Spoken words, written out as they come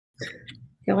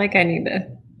feel like I need to.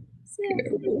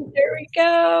 There we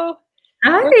go.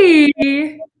 Hi.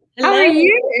 How are Hello.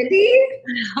 you, Andy?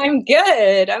 I'm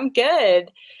good. I'm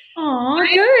good. Oh,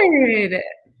 good.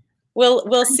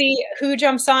 We'll see who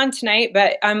jumps on tonight,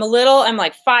 but I'm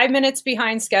like 5 minutes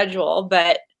behind schedule,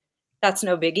 but that's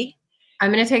no biggie.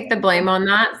 I'm going to take the blame on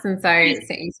that since I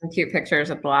sent you some cute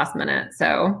pictures at the last minute.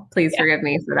 So please forgive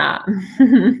me for that.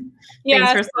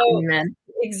 Thanks for slotting me in.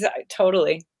 Exactly.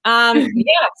 Totally.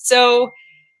 Yeah. So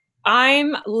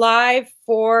I'm live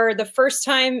for the first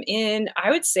time in,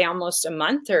 I would say, almost a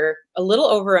month or a little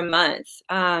over a month.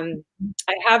 I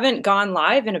haven't gone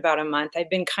live in about a month.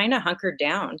 I've been kind of hunkered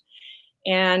down,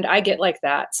 and I get like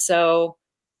that. So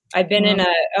I've been in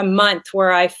a month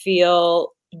where I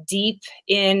feel deep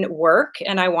in work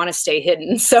and I want to stay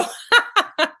hidden. So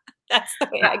that's the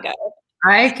way I go.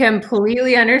 I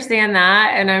completely understand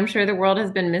that. And I'm sure the world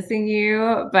has been missing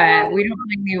you, but we don't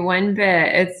blame you one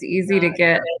bit. It's easy to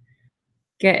get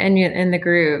in the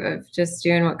groove of just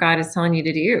doing what God is telling you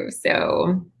to do.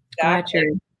 So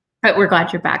but we're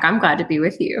glad you're back. I'm glad to be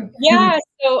with you. Yeah.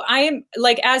 So I am,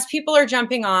 like, as people are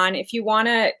jumping on, if you want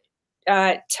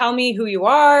to tell me who you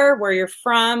are, where you're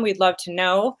from, we'd love to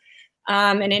know,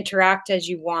 and interact as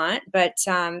you want. But,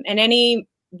 and any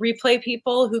replay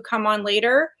people who come on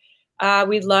later,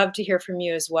 we'd love to hear from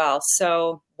you as well.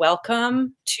 So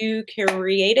welcome to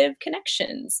Creative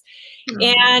Connections.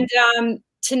 And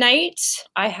tonight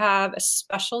I have a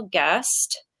special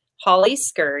guest, Holly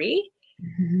Scurry.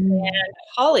 And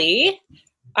Holly,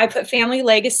 I put family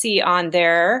legacy on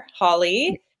there.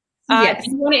 Holly, yes.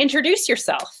 Do you want to introduce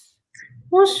yourself?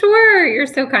 Well, sure. You're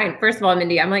so kind. First of all,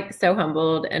 Mindy, I'm like so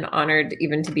humbled and honored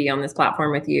even to be on this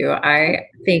platform with you. I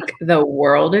think the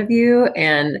world of you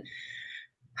and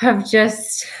have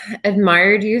just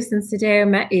admired you since the day I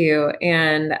met you.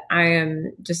 And I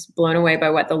am just blown away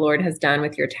by what the Lord has done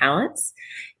with your talents.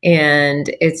 And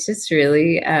it's just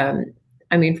really,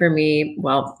 I mean, for me,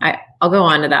 well, I'll go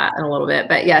on to that in a little bit,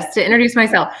 but yes, to introduce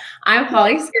myself, I'm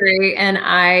Holly Scurry, and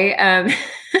I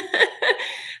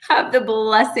have the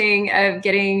blessing of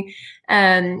getting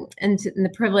and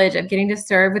the privilege of getting to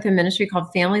serve with a ministry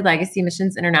called Family Legacy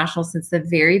Missions International since the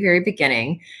very, very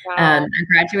beginning. Wow. I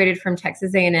graduated from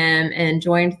Texas A&M and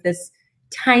joined this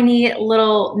tiny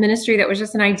little ministry that was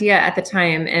just an idea at the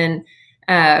time, and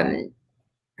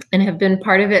have been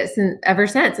part of it ever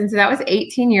since. And so that was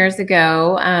 18 years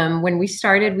ago. When we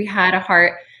started, we had a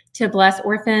heart to bless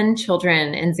orphan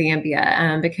children in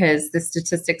Zambia because the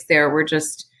statistics there were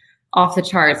just off the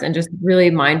charts and just really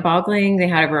mind-boggling. They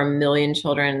had over 1 million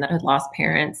children that had lost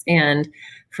parents, and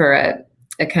for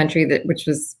a country which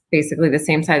was basically the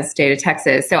same size state of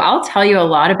Texas. So I'll tell you a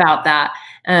lot about that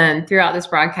throughout this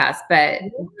broadcast. But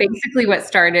basically what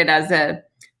started as a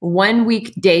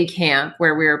 1-week day camp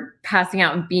where we were passing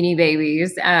out Beanie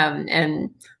Babies and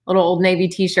little Old Navy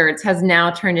t-shirts has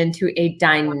now turned into a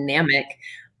dynamic,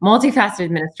 multifaceted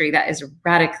ministry that is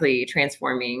radically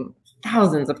transforming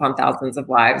thousands upon thousands of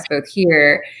lives, both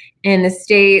here in the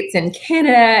States and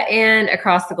Canada and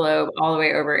across the globe, all the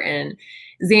way over in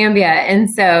Zambia. And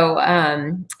so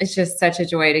it's just such a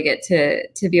joy to get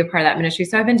to be a part of that ministry.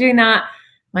 So I've been doing that,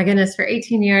 my goodness, for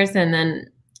 18 years. And then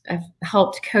I've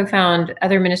helped co-found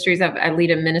other ministries. I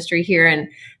lead a ministry here, and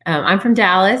I'm from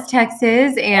Dallas,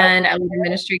 Texas, and I lead a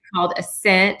ministry called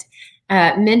Ascent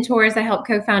Mentors. I helped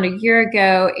co-found a year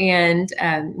ago, and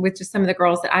with just some of the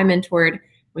girls that I mentored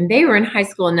when they were in high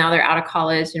school, and now they're out of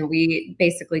college. And we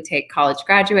basically take college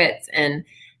graduates and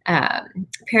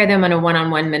pair them on a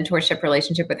one-on-one mentorship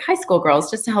relationship with high school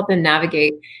girls, just to help them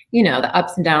navigate, you know, the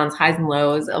ups and downs, highs and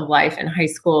lows of life in high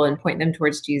school, and point them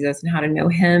towards Jesus and how to know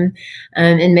him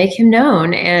and make him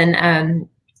known. And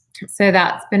so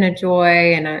that's been a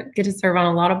joy, and I get to serve on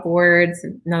a lot of boards.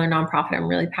 Another nonprofit I'm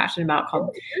really passionate about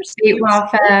called State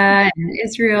Wafa in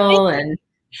Israel, and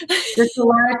just a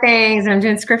lot of things. I'm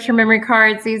doing scripture memory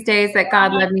cards these days that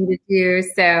God led me to do.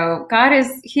 So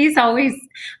he's always,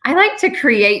 I like to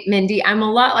create, Mindy. I'm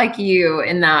a lot like you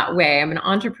in that way. I'm an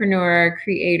entrepreneur,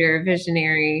 creator,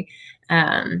 visionary,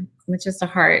 with just a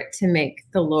heart to make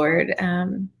the Lord,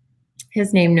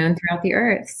 his name known throughout the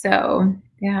earth. So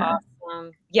yeah.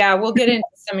 Awesome. Yeah, we'll get into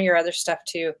some of your other stuff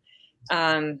too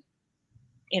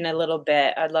in a little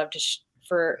bit. I'd love to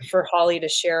for Holly to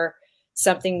share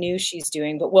something new she's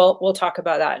doing, but we'll talk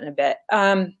about that in a bit.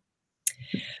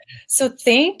 So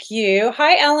thank you.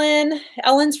 Hi, Ellen.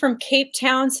 Ellen's from Cape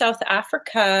Town, South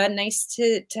Africa. Nice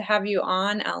to have you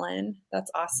on, Ellen. That's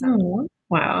awesome. Oh,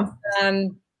 wow.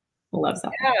 Love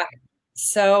that. Yeah.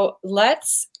 So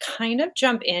let's kind of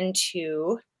jump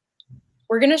into,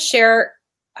 we're going to share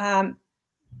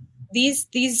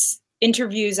these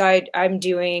interviews I'm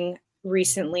doing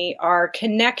recently are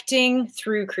connecting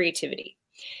through creativity.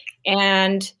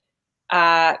 And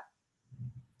I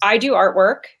do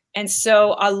artwork. And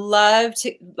so I love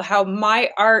how my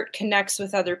art connects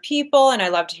with other people, and I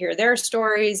love to hear their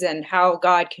stories and how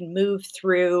God can move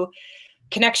through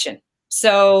connection.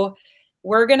 So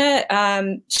we're going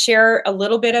to share a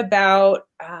little bit about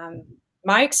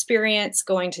my experience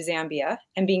going to Zambia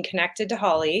and being connected to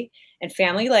Holly and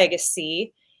family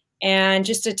legacy, and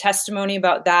just a testimony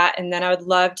about that. And then I would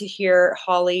love to hear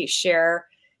Holly share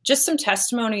just some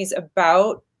testimonies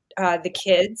about the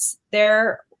kids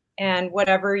there and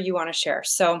whatever you want to share.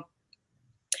 So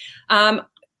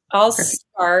I'll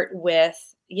start with,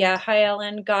 yeah, hi,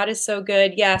 Ellen. God is so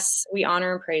good. Yes, we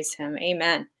honor and praise him.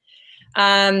 Amen.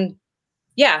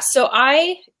 Yeah, so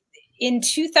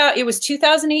it was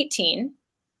 2018.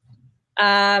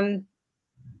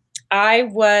 I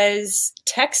was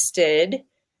texted,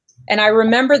 and I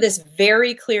remember this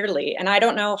very clearly. And I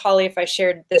don't know, Holly, if I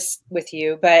shared this with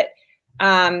you, but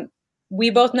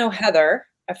we both know Heather,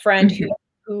 a friend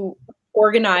who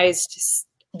organized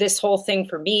this whole thing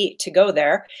for me to go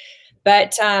there.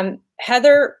 But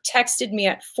Heather texted me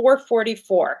at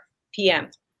 4:44 p.m.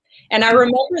 And I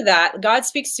remember that God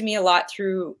speaks to me a lot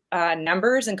through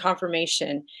numbers and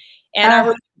confirmation. And I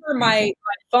remember my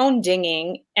phone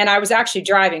dinging, and I was actually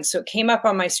driving. So it came up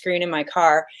on my screen in my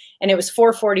car, and it was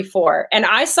 4:44. And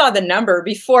I saw the number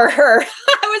before her. I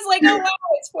was like, oh, wow,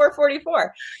 it's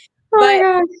 4:44.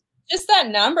 But just that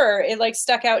number, it like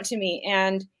stuck out to me.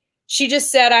 And she just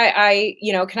said,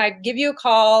 can I give you a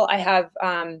call? I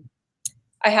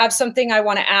have something I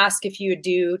want to ask if you would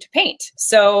do to paint.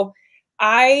 So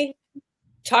I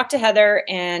talked to Heather,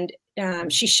 and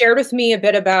she shared with me a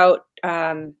bit about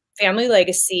family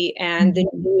legacy and the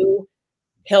new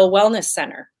Hill Wellness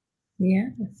Center. Yeah.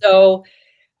 So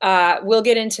we'll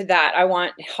get into that. I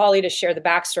want Holly to share the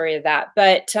backstory of that.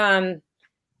 But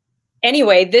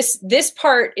anyway, this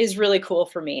part is really cool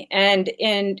for me.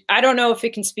 And I don't know if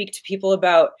it can speak to people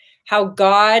about how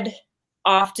God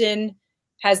often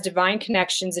has divine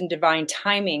connections and divine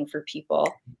timing for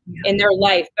people in their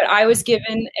life. But I was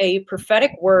given a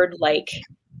prophetic word, like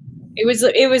it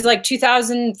was like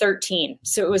 2013.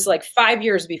 So it was like 5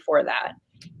 years before that.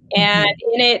 And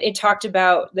in it talked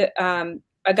about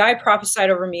a guy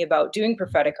prophesied over me about doing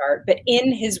prophetic art, but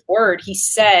in his word, he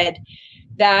said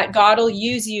that God will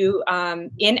use you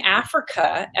in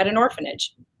Africa at an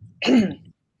orphanage.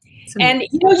 And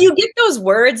you get those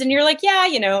words and you're like,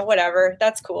 yeah, whatever,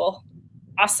 that's cool.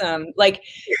 Awesome. Like,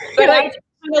 but I just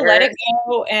kind of let it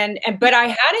go. But I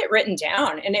had it written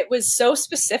down, and it was so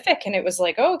specific, and it was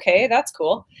like, oh, okay, that's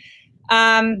cool.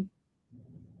 I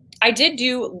did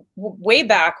do way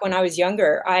back when I was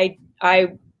younger. I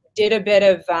did a bit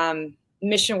of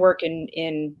mission work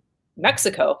in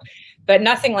Mexico, but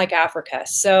nothing like Africa.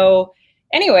 So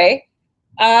anyway,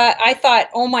 I thought,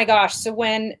 oh my gosh. So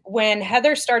when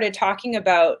Heather started talking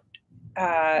about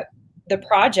the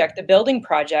project, the building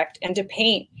project, and to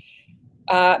paint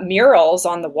murals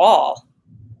on the wall,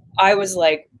 I was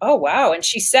like, oh, wow. And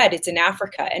she said, it's in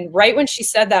Africa. And right when she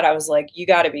said that, I was like, you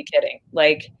got to be kidding.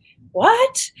 Like,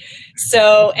 what?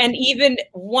 So, and even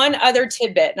one other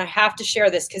tidbit, and I have to share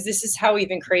this because this is how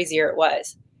even crazier it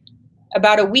was.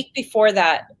 About a week before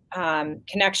that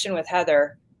connection with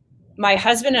Heather, my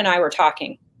husband and I were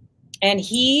talking, and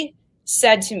he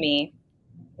said to me,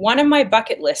 one of my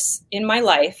bucket lists in my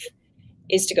life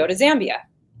is to go to Zambia.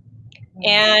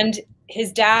 And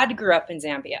his dad grew up in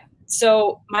Zambia.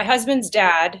 So my husband's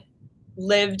dad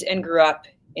lived and grew up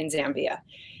in Zambia.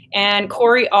 And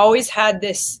Corey always had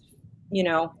this,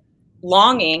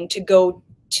 longing to go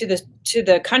to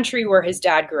the country where his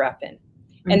dad grew up in.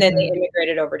 And then they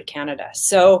immigrated over to Canada.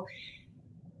 So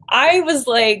I was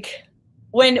like,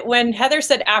 when Heather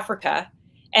said Africa,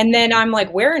 and then I'm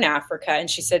like, where in Africa? And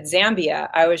she said Zambia.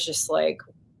 I was just like,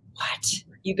 what?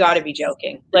 You got to be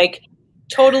joking. Like,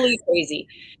 totally crazy.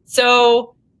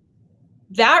 So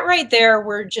that right there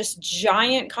were just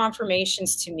giant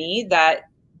confirmations to me that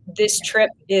this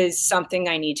trip is something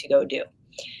I need to go do.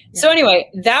 Yeah. So anyway,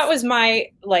 that was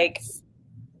my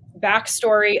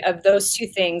backstory of those two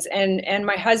things. And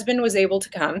my husband was able to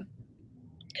come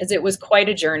because it was quite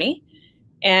a journey.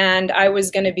 And I was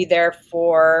going to be there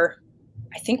for,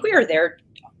 I think we were there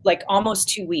like almost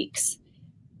 2 weeks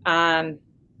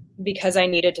because I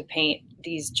needed to paint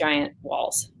these giant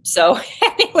walls. So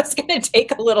it was going to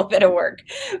take a little bit of work.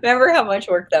 Remember how much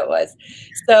work that was?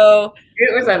 So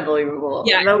it was unbelievable.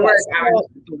 Yeah, the work I was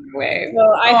away.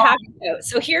 So I have to go.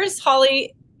 So here's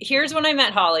Holly. Here's when I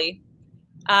met Holly.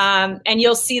 And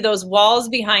you'll see those walls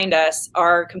behind us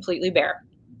are completely bare.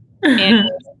 And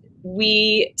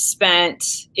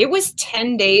it was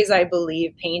 10 days, I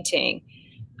believe, painting.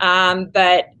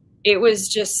 But it was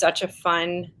just such a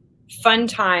fun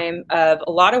time of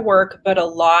a lot of work, but a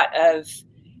lot of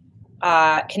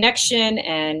connection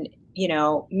and, you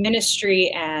know, ministry,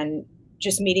 and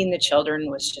just meeting the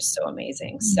children was just so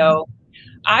amazing. So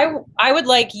I would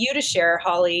like you to share,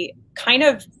 Holly, kind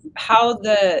of how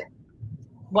the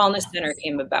Wellness Center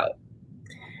came about.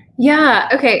 Yeah.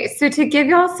 Okay. So to give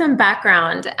y'all some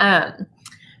background,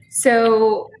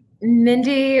 so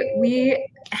Mindy,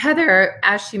 Heather,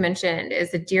 as she mentioned,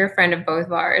 is a dear friend of both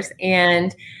of ours.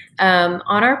 And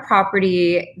on our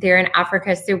property there in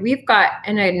Africa, so we've got,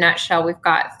 in a nutshell, we've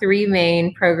got 3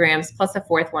 main programs plus a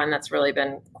 4th one that's really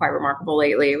been quite remarkable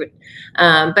lately.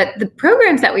 But the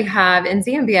programs that we have in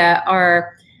Zambia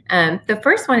are, the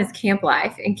first one is Camp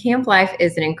Life. And Camp Life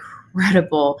is an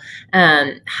incredible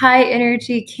high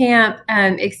energy camp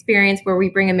experience where we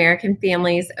bring American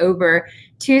families over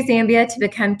to Zambia to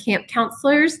become camp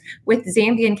counselors with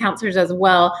Zambian counselors as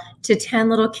well, to 10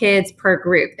 little kids per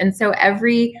group. And so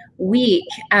every week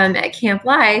at Camp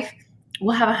Life,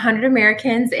 we'll have 100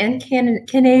 Americans and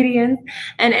Canadians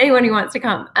and anyone who wants to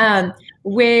come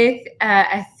with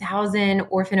 1,000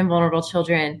 orphan and vulnerable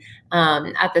children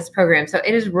at this program. So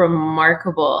it is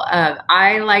remarkable.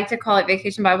 I like to call it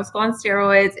Vacation Bible School on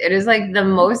steroids. It is like the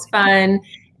most fun,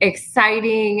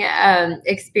 exciting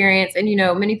experience. And, you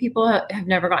know, many people have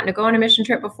never gotten to go on a mission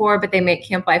trip before, but they make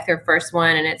Camp Life their first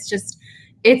one. And it's just,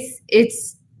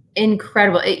 it's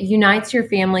incredible. It unites your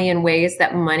family in ways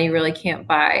that money really can't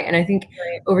buy. And I think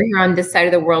over here on this side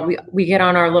of the world, we get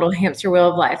on our little hamster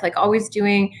wheel of life, like always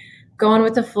going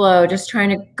with the flow, just trying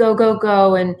to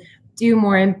go and do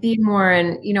more and be more.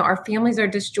 And, you know, our families are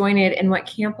disjointed. And what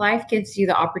Camp Life gives you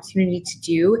the opportunity to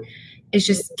do is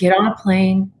just get on a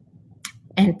plane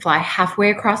and fly halfway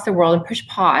across the world and push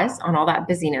pause on all that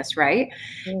busyness, right?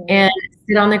 And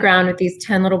sit on the ground with these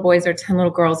 10 little boys or 10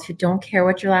 little girls who don't care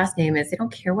what your last name is. They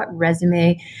don't care what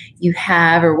resume you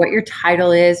have or what your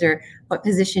title is or what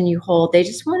position you hold. They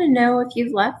just want to know if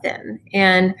you've loved them.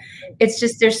 And it's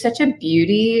just, there's such a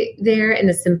beauty there in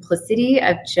the simplicity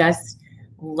of just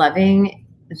loving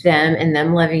them and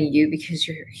them loving you because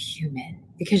you're human.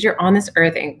 Because you're on this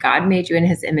earth and God made you in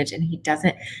his image and he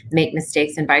doesn't make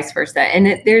mistakes and vice versa.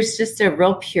 And there's just a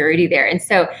real purity there. And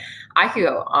so I could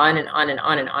go on and on and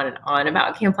on and on and on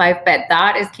about Camp Life, but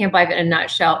that is Camp Life in a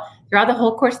nutshell. Throughout the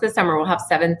whole course of the summer, we'll have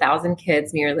 7,000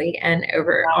 kids nearly and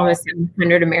over almost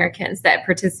 700 Americans that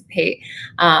participate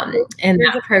in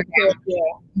that program.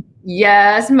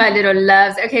 Yes, my little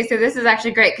loves. Okay, so this is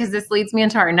actually great because this leads me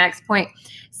into our next point.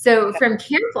 So from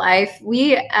Camp Life,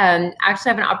 we actually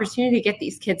have an opportunity to get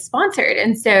these kids sponsored.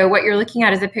 And so what you're looking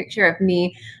at is a picture of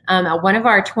me at one of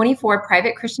our 24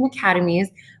 private Christian academies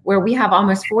where we have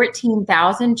almost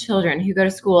 14,000 children who go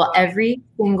to school every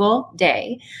single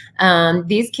day.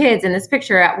 These kids in this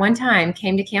picture at one time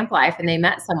came to Camp Life and they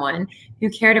met someone who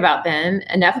cared about them,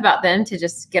 enough about them to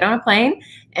just get on a plane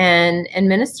and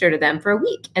minister to them for a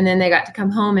week. And then they got to come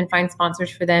home and find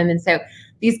sponsors for them. And so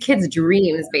these kids'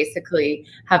 dreams basically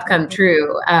have come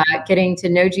true, getting to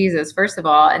know Jesus, first of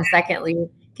all, and secondly,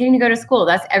 getting to go to school.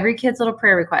 That's every kid's little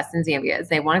prayer request in Zambia is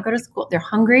they want to go to school. They're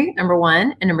hungry, number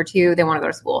one, and number two, they want to go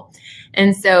to school.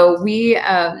 And so we,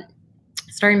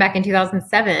 starting back in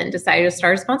 2007, decided to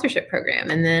start a sponsorship program.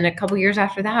 And then a couple years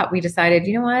after that, we decided,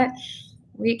 you know what?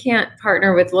 We can't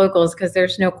partner with locals because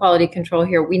there's no quality control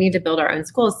here. We need to build our own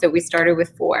schools. So we started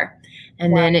with 4,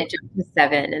 and then it jumped to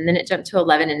 7, and then it jumped to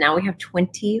 11. And now we have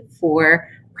 24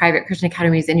 private Christian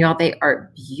academies. And y'all, they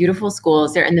are beautiful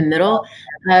schools. They're in the middle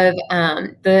of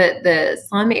the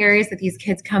slum areas that these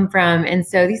kids come from. And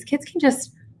so these kids can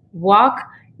just walk,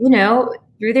 you know,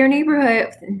 through their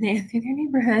neighborhood,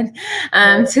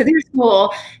 to their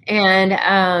school.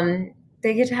 And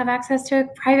they get to have access to a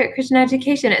private Christian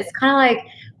education. It's kind of like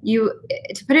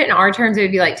to put it in our terms, it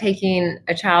would be like taking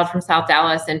a child from South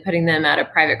Dallas and putting them at a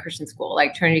private Christian school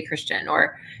like Trinity Christian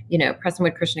or, you know,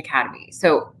 Prestonwood Christian Academy.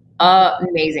 So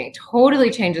amazing. Totally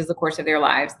changes the course of their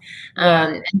lives.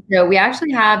 And so we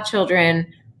actually have children.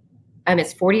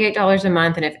 It's $48 a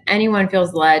month. And if anyone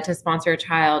feels led to sponsor a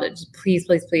child, please,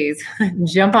 please, please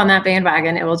jump on that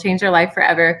bandwagon. It will change their life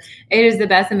forever. It is the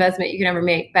best investment you can ever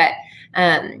make. But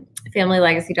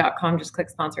familylegacy.com, just click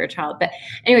sponsor a child. But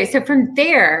anyway, so from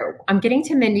there, I'm getting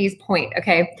to Mindy's point.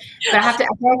 Okay. But I feel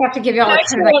like I have to give you all a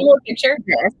kind of like a picture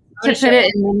to put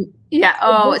it in. Yeah.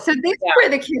 Oh, so this is where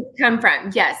the kids come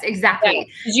from. Yes, exactly.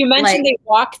 Because you mentioned they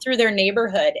walk through their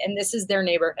neighborhood and this is their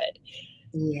neighborhood.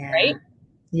 Yeah. Right?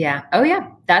 Yeah. Oh yeah.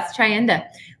 That's Chayenda.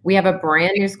 We have a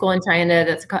brand new school in Chayenda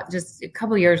that's just a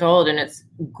couple years old and it's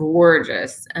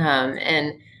gorgeous.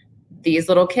 And these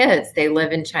little kids, they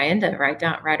live in Chienda,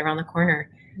 right around the corner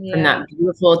from that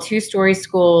beautiful 2-story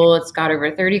school. It's got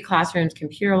over 30 classrooms,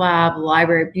 computer lab,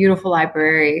 library, beautiful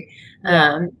library.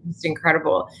 It's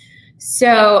incredible.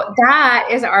 So that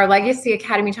is our Legacy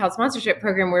Academy Child Sponsorship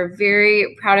Program. We're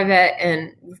very proud of it.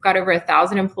 And we've got over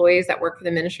 1,000 employees that work for the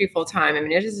ministry full time. I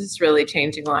mean, it is just really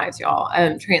changing lives, y'all,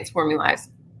 transforming lives.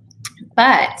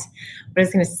 But what I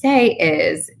was going to say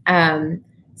is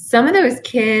some of those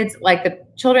kids, like the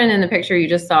children in the picture you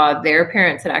just saw, their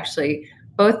parents had actually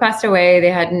both passed away. They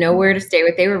had nowhere to stay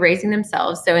with. They were raising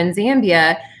themselves. So in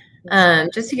Zambia,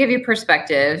 just to give you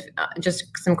perspective, just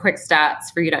some quick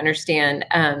stats for you to understand.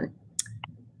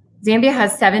 Zambia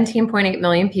has 17.8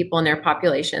 million people in their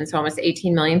population, so almost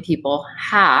 18 million people.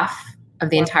 Half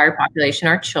of the entire population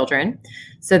are children.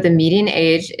 So the median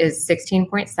age is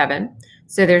 16.7.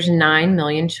 So there's 9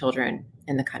 million children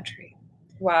in the country.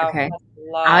 Wow. Okay.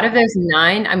 Out of those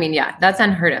 9, I mean, yeah, that's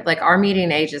unheard of. Like our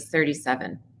median age is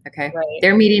 37. Okay. Right.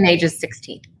 Their median age is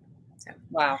 16. So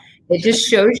wow. It just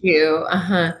shows you,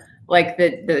 like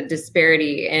the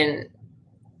disparity in,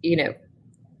 you know,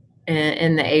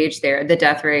 in the age there, the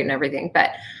death rate and everything. But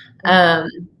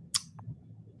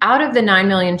out of the 9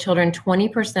 million children,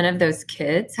 20% of those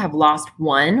kids have lost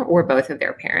one or both of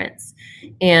their parents.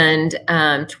 And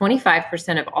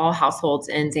 25% of all households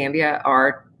in Zambia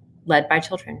are led by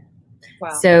children. Wow.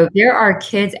 So there are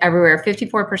kids everywhere.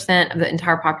 54% of the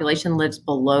entire population lives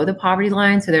below the poverty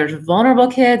line. So there's vulnerable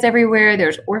kids everywhere.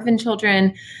 There's orphan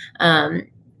children.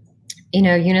 You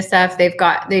know, UNICEF,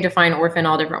 they define orphan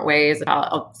all different ways.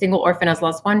 A single orphan has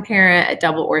lost one parent. A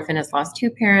double orphan has lost 2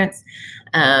 parents.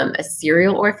 A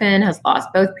serial orphan has lost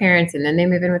both parents, and then they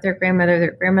move in with their grandmother.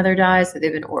 Their grandmother dies, so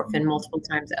they've been orphaned multiple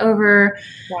times over.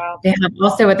 Wow. They have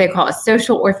also what they call a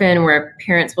social orphan, where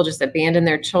parents will just abandon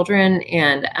their children,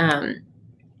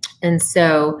 and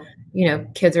so, you know,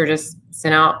 kids are just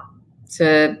sent out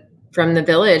from the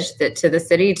village to the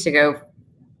city to go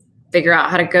figure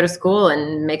out how to go to school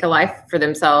and make a life for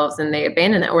themselves, and they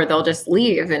abandon it, or they'll just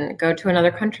leave and go to another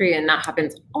country. And that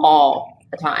happens all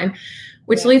the time,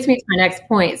 which leads me to my next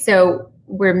point. So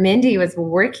where Mindy was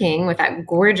working with that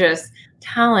gorgeous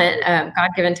talent,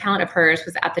 God-given talent of hers,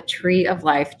 was at the Tree of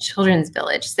Life Children's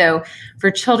Village. So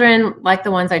for children like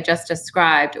the ones I just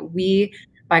described, we,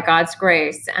 by God's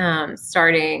grace,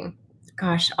 starting,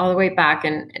 all the way back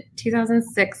in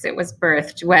 2006, it was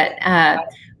birthed,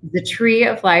 the Tree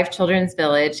of Life Children's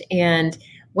Village. And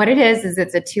what it is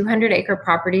it's a 200-acre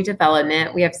property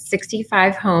development. We have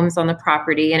 65 homes on the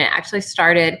property, and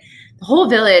the whole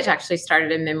village actually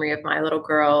started in memory of my little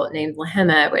girl named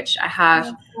Lahima, which I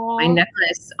have my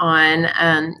necklace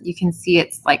on. You can see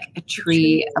it's like a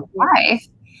tree of life.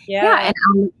 Yeah. And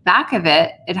on the back of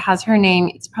it, it has her name.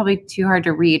 It's probably too hard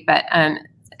to read, but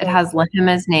it has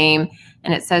Lahima's name,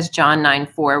 and it says John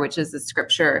 9:4, which is the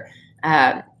scripture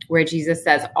where Jesus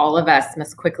says all of us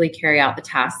must quickly carry out the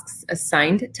tasks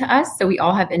assigned to us. So we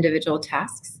all have individual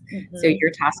tasks. Mm-hmm. So your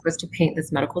task was to paint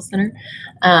this medical center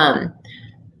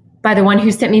by the one who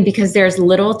sent me, because there's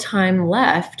little time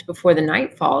left before the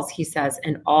night falls, he says,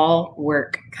 and all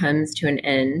work comes to an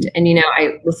end. And, you know,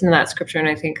 I listen to that scripture and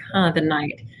I think, the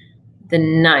night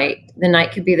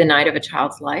could be the night of a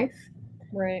child's life.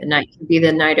 Right. The night could be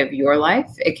the night of your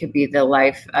life. It could be the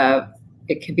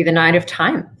night of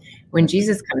time when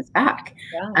Jesus comes back.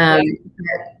 Yeah.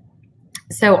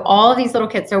 So all of these little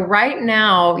kids. So right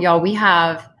now, y'all, we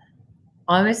have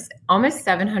almost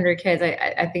 700 kids.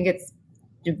 I think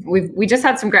we just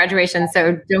had some graduation,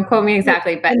 so don't quote me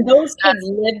exactly. But and those kids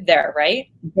live there, right?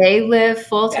 They live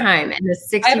full time in the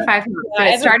 65 homes. So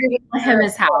it started with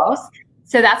Lahima's house.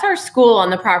 So that's our school on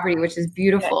the property, which is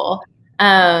beautiful.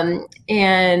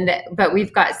 But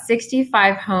we've got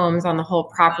 65 homes on the whole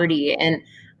property. And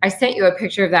I sent you a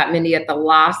picture of that, Mindy, at the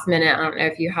last minute. I don't know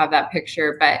if you have that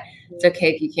picture, but it's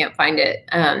okay if you can't find it.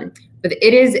 But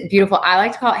it is beautiful. I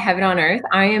like to call it heaven on earth.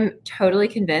 I am totally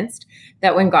convinced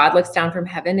that when God looks down from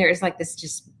heaven, there is like this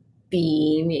just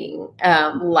beaming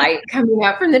light coming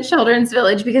out from the children's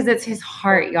village, because it's his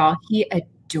heart, y'all. He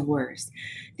adores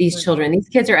these children. These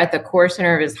kids are at the core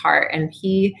center of his heart, and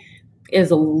he is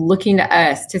looking to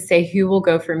us to say, who will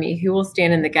go for me? Who will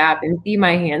stand in the gap and be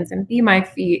my hands and be my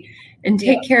feet and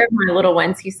take care of my little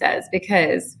ones, he says,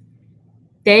 because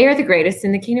they are the greatest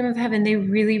in the kingdom of heaven. They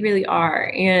really, really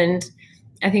are. And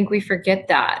I think we forget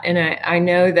that. And I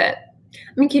know that,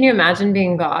 I mean, can you imagine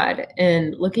being God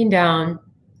and looking down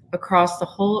across the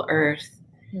whole earth,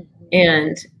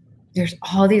 and there's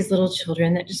all these little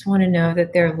children that just want to know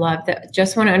that they're loved, that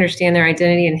just want to understand their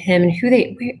identity in him and where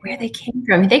they came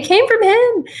from. They came from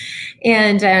him.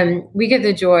 And we get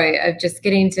the joy of just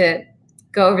getting to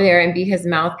go over there and be his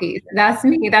mouthpiece. That's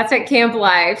me. That's at Camp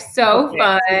Life. So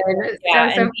fun.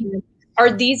 Yeah. So fun.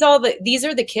 Are these these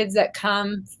are the kids that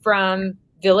come from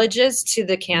villages to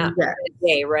the camp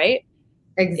today, right?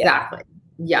 Exactly.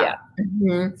 Yeah.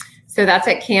 Mm-hmm. So that's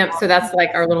at camp. So that's like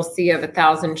our little sea of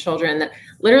 1,000 children that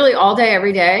literally all day,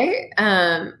 every day,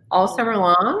 all summer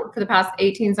long for the past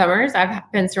 18 summers, I've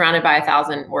been surrounded by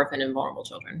 1,000 orphan and vulnerable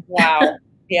children. Wow.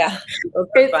 Yeah.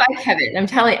 It's like heaven. I'm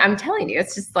telling you,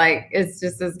 it's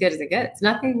just as good as it gets.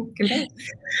 Nothing compares.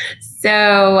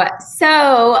 So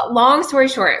long story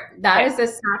short, that is a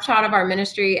snapshot of our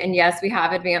ministry. And yes, we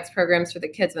have advanced programs for the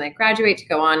kids when they graduate to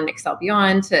go on and excel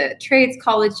beyond to trades,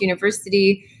 college,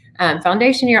 university,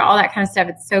 foundation year, all that kind of stuff.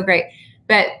 It's so great.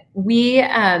 But we,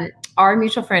 our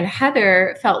mutual friend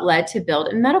Heather felt led to build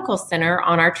a medical center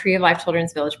on our Tree of Life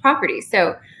Children's Village property.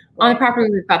 So on the property,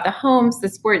 we've got the homes, the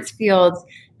sports fields,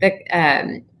 the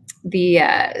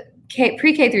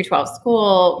pre-K through 12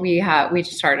 school. We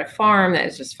just started a farm that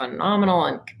is just phenomenal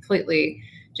and completely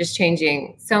just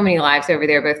changing so many lives over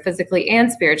there, both physically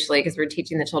and spiritually, because we're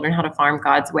teaching the children how to farm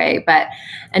God's way. But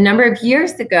a number of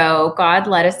years ago, God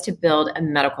led us to build a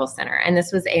medical center. And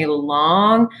this was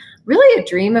really a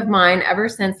dream of mine ever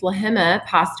since Lahima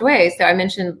passed away. So I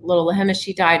mentioned little Lahima,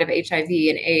 she died of HIV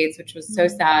and AIDS, which was so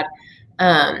sad.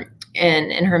 And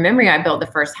in her memory, I built the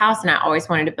first house, and I always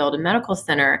wanted to build a medical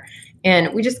center.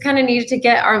 And we just kind of needed to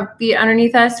get our feet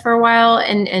underneath us for a while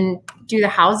and do the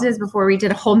houses before we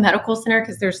did a whole medical center,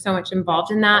 because there's so much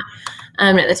involved in that.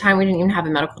 At the time, we didn't even have a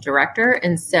medical director.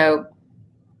 And so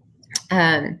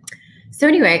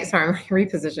anyway, sorry, I'm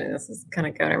repositioning. This is kind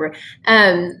of going over.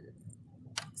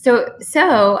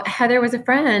 So Heather was a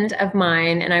friend of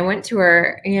mine, and I went to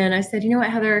her and I said, you know what,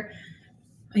 Heather,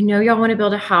 I know y'all want to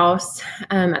build a house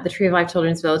at the Tree of Life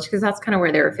Children's Village, because that's kind of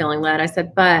where they were feeling led. I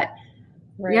said, but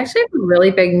we actually have a really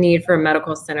big need for a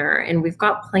medical center, and we've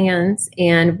got plans,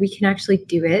 and we can actually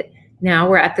do it. Now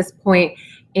we're at this point.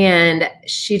 And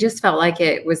she just felt like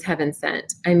it was heaven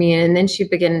sent. I mean, and then she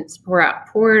began to pour out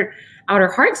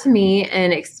her heart to me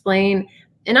and explain.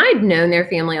 And I'd known their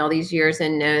family all these years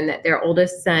and known that their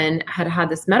oldest son had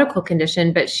this medical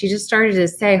condition, but she just started to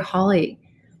say, Holly,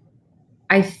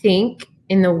 I think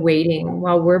in the waiting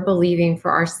while we're believing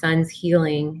for our son's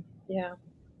healing,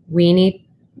 we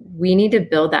need to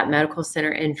build that medical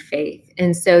center in faith.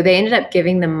 And so they ended up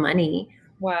giving them money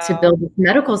to build this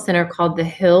medical center called the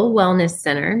Hill Wellness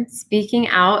Center, Speaking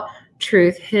Out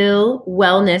Truth Hill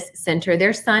Wellness Center.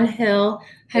 Their son Hill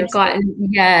had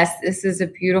this is a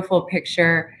beautiful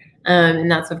picture.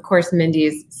 And that's, of course,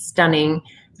 Mindy's stunning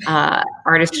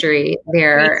artistry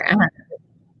there.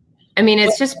 I mean,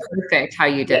 it's just perfect how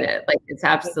you did it. Like, it's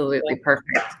absolutely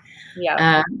perfect.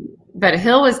 Yeah. But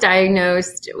Hill was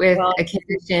diagnosed with a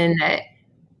condition that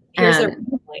here's their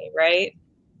family, right?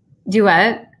 Do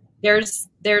what?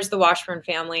 There's the Washburn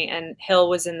family, and Hill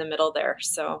was in the middle there.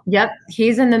 So yep,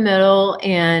 he's in the middle,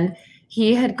 and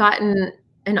he had gotten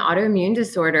an autoimmune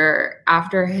disorder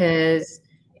after his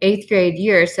 8th grade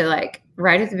year. So like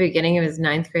right at the beginning of his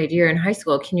 9th grade year in high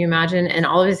school, can you imagine? And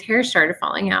all of his hair started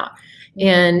falling out.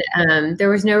 And there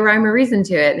was no rhyme or reason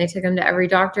to it. And they took him to every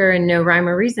doctor and no rhyme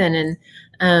or reason.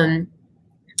 And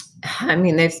I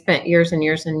mean, they've spent years and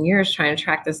years and years trying to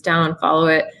track this down, follow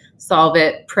it, solve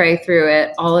it, pray through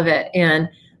it, all of it.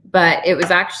 But it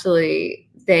was actually,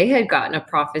 they had gotten a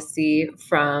prophecy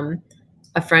from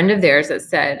a friend of theirs that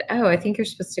said, oh, I think you're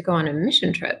supposed to go on a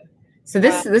mission trip. So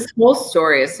this whole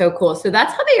story is so cool. So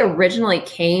that's how they originally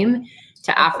came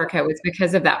to Africa, was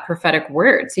because of that prophetic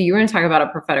word. So you want to talk about a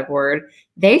prophetic word.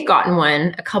 They'd gotten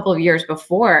one a couple of years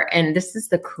before, and this is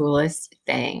the coolest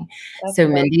thing. That's so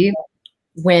Mindy,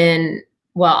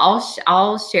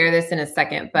 I'll share this in a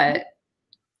second, but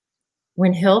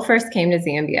when Hill first came to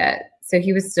Zambia, so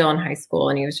he was still in high school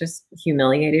and he was just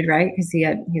humiliated, right? Because he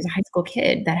was a high school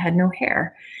kid that had no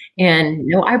hair and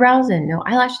no eyebrows and no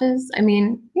eyelashes. I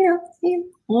mean, a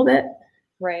little bit.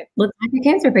 Right. Looked like a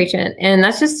cancer patient. And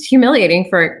that's just humiliating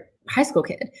for a high school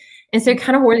kid. And so he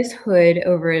kind of wore this hood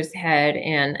over his head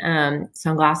and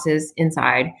sunglasses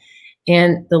inside.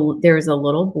 And there was a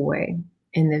little boy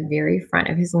in the very front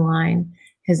of his line.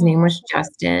 His name was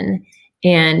Justin.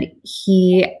 And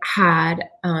he had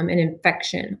an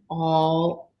infection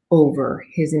all over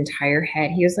his entire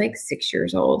head. He was like 6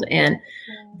 years old. And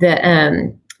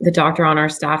the doctor on our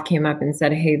staff came up and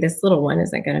said, hey, this little one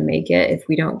isn't going to make it if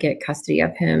we don't get custody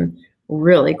of him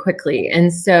really quickly.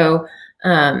 And so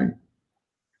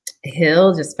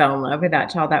Hill just fell in love with that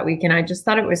child that week. And I just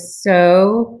thought it was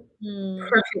so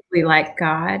perfectly like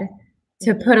God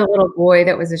to put a little boy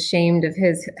that was ashamed of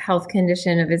his health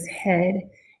condition of his head,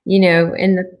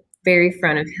 in the very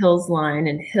front of Hill's line.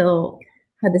 And Hill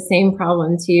had the same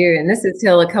problem too. And this is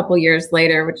till a couple years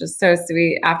later, which is so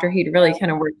sweet after he'd really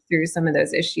kind of worked through some of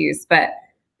those issues. But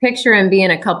picture him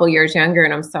being a couple years younger.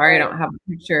 And I'm sorry I don't have a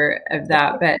picture of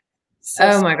that, but so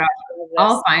oh my gosh,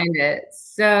 I'll find it.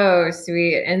 So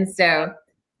sweet. And so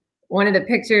one of the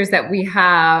pictures that we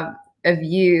have of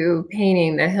you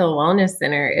painting the Hill Wellness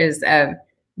Center is of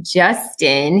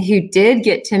Justin, who did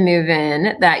get to move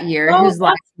in that year, whose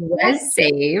life was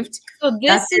saved. So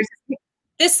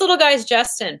this little guy's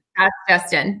Justin. That's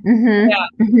Justin. Mm-hmm.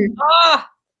 Yeah. Oh,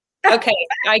 okay.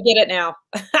 I get it now.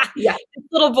 Yeah. This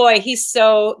little boy, he's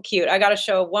so cute. I got to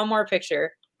show one more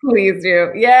picture. Please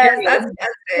do. Yes, that's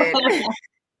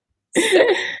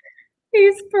Justin.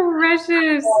 He's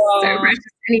precious. So precious.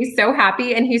 And he's so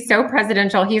happy and he's so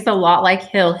presidential. He's a lot like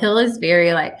Hill. Hill is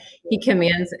very like, he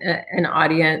commands an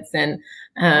audience, and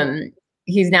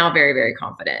he's now very, very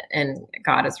confident. And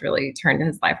God has really turned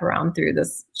his life around through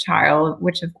this child,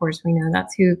 which of course we know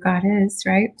that's who God is,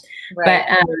 right? But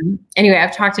anyway,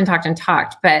 I've talked and talked and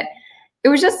talked, but it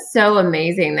was just so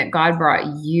amazing that God brought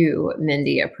you,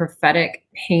 Mindy, a prophetic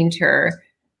painter,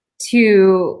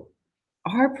 to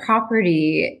our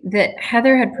property that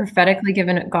Heather had prophetically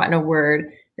gotten a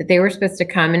word that they were supposed to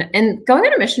come, and going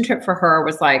on a mission trip for her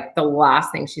was like the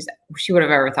last thing she would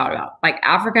have ever thought about. Like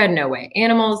Africa, no way.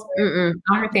 Animals,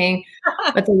 not her thing.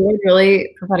 But the Lord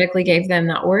really prophetically gave them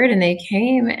that word, and they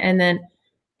came. And then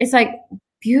it's like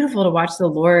beautiful to watch the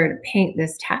Lord paint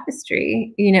this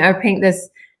tapestry, or paint this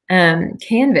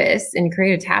canvas and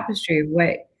create a tapestry of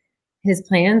what his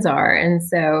plans are. And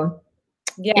so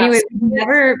anyway, we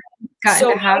never got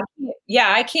to have.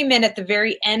 I came in at the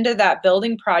very end of that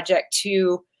building project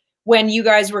to when you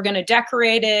guys were going to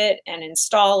decorate it and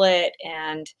install it.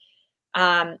 And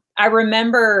I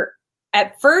remember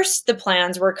at first the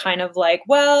plans were kind of like,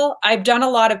 well, I've done a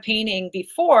lot of painting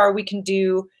before. We can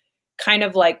do kind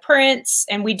of like prints,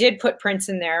 and we did put prints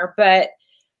in there. But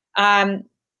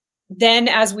then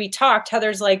as we talked,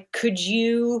 Heather's like, could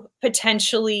you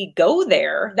potentially go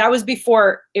there? That was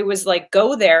before it was like,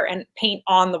 go there and paint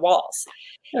on the walls.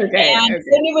 Okay. And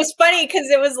it was funny because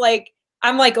it was like,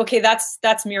 I'm like, okay,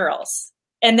 that's murals.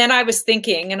 And then I was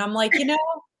thinking, and I'm like,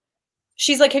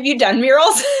 she's like, have you done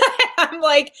murals? I'm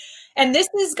like, and this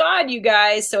is God, you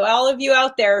guys. So all of you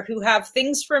out there who have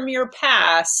things from your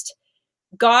past,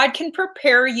 God can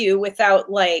prepare you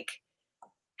without like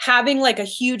having like a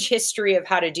huge history of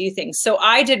how to do things. So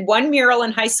I did one mural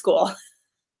in high school.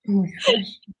 Oh my gosh.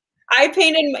 I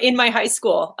painted in my high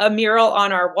school a mural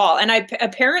on our wall, and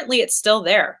apparently it's still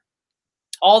there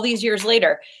all these years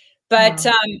later. But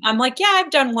I'm like, yeah,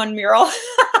 I've done one mural.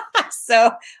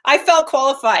 So I felt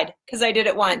qualified because I did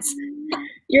it once.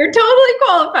 You're totally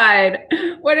qualified.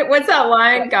 What's that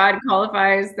line? God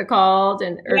qualifies the called,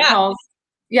 calls.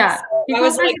 Yeah. So I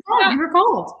was like, you were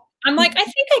called. I'm like, I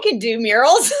think I can do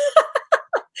murals.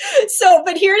 So,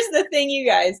 but here's the thing, you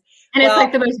guys. And it's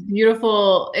like the most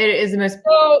beautiful, it is the most,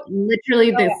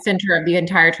 literally the center of the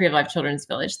entire Tree of Life Children's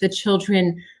Village. The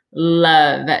children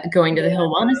love going to the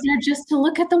Hill Wellness Center just to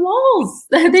look at the walls.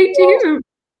 They do.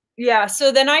 Yeah.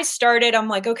 So then I started, I'm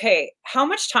like, okay, how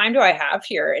much time do I have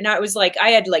here? And I was like, I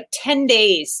had like 10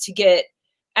 days to get,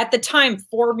 at the time,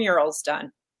 4 murals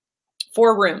done,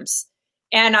 4 rooms.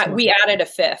 And we added a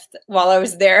 5th while I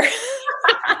was there.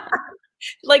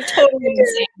 Like totally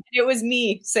insane. It was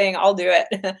me saying, I'll do it.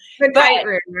 The tight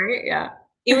room, right? Yeah.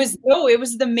 It was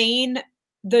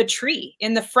the tree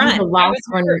in the front. The last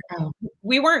one.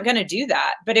 We weren't going to do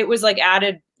that, but it was like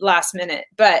added last minute.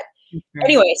 But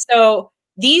anyway, so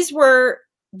these were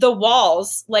the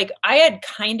walls. Like I had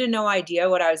kind of no idea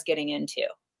what I was getting into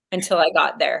until I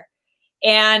got there.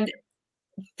 And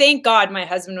thank God my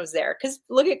husband was there, because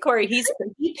look at Corey. He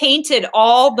painted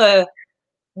all the.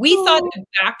 We thought the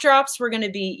backdrops were going to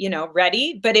be,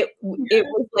 ready, but it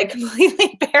was like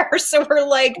completely bare. So we're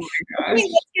like, let's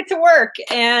get to work.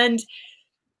 And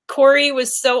Corey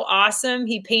was so awesome.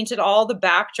 He painted all the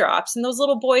backdrops, and those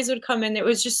little boys would come in. It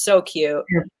was just so cute.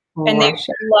 And they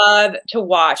love to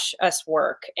watch us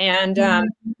work. And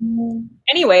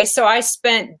anyway, so I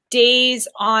spent days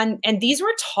on, and these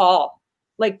were tall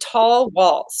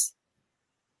walls.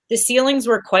 The ceilings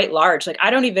were quite large. Like,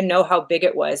 I don't even know how big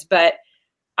it was, but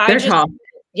they're tall.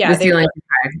 Yeah.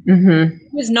 It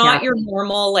was not your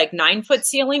normal like 9-foot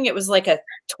ceiling. It was like a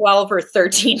 12 or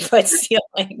 13-foot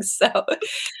ceiling. So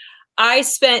I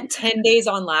spent 10 days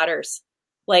on ladders.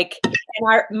 Like,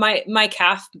 and my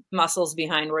calf muscles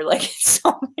behind were like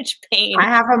so much pain. I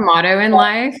have a motto in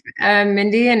life,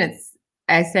 Mindy, and it's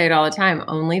I say it all the time,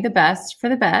 only the best for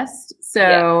the best.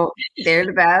 So they're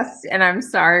the best. And I'm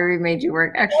sorry we made you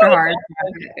work extra hard.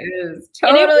 It is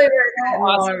totally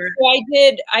awesome. So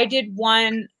I did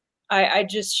one, I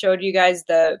just showed you guys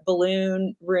the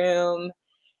balloon room.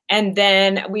 And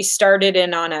then we started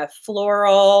in on a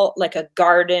floral, like a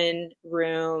garden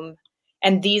room.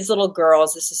 And these little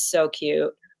girls, this is so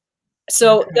cute.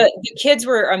 So the kids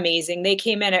were amazing. They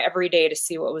came in every day to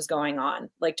see what was going on,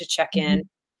 like to check in.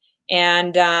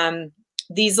 And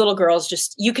these little girls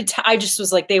just, you could, I just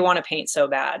was like, they want to paint so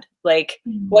bad. Like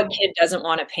what kid doesn't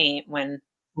want to paint when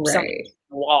something's on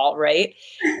the wall, right?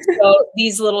 So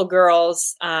these little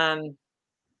girls,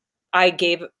 I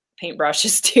gave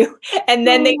paintbrushes to, and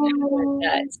then they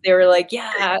were like,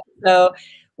 yeah. So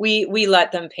we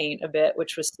let them paint a bit,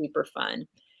 which was super fun.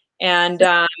 And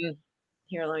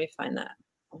here, let me find that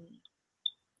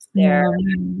there.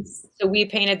 So we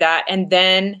painted that, and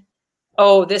then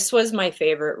this was my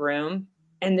favorite room,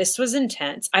 and this was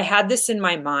intense. I had this in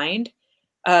my mind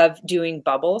of doing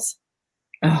bubbles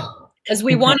because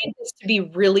we wanted this to be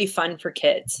really fun for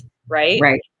kids, right?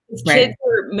 Kids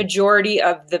were majority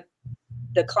of the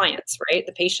clients, right?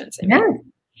 The patients. I mean.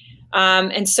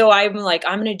 And so I'm like,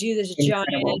 I'm going to do this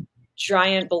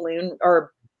giant balloon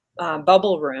or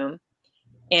bubble room.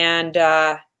 And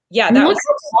that was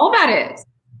all that is.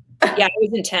 Yeah, it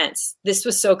was intense. This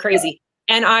was so crazy.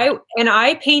 And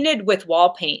I painted with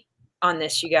wall paint on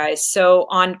this, you guys. So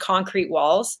on concrete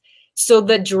walls. So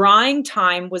the drying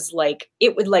time was like,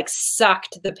 it would like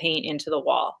sucked the paint into the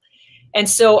wall. And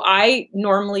so I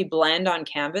normally blend on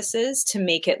canvases to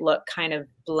make it look kind of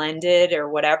blended or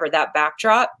whatever, that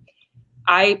backdrop.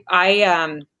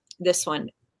 This one,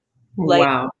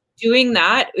 like doing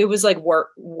that, it was like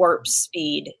warp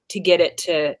speed to get it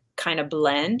to kind of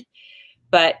blend.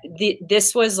 But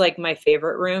this was like my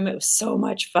favorite room. It was so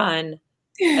much fun.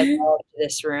 I loved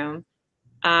this room.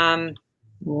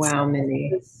 Wow,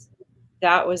 Mindy.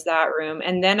 That was that room.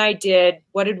 And then I did,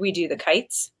 what did we do? The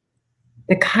kites?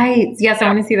 The kites. Yes, I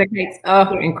want to see the kites.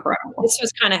 Oh, incredible. This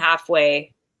was kind of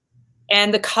halfway.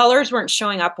 And the colors weren't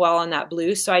showing up well on that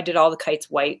blue. So I did all the kites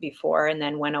white before and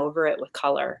then went over it with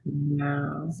color.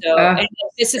 Wow. So and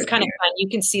this is kind of fun. You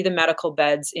can see the medical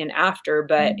beds in after,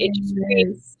 but it just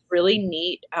creates really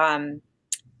neat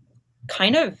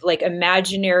kind of like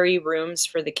imaginary rooms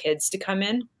for the kids to come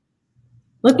in.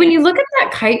 Look, when you look at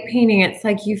that kite painting, it's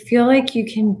like you feel like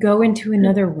you can go into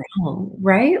another realm,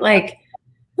 right? Like,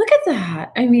 look at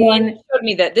that. I mean, it showed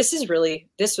me that this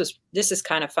is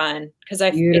kind of fun because I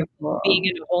feel being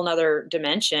in a whole nother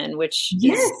dimension, which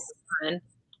is fun.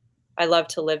 I love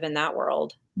to live in that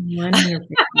world. 100%.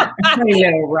 I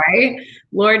know, right?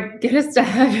 Lord, get us to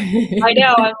heaven. I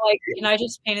know. I'm like, can I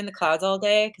just paint in the clouds all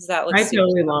day? Because that looks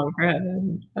totally long for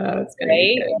heaven. It's gonna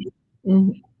be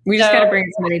good. We just got to bring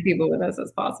as many people with us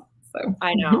as possible. So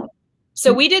I know.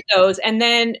 So we did those, and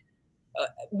then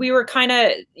we were kind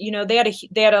of, they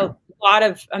had a lot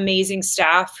of amazing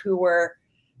staff who were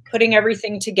putting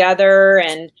everything together.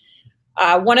 And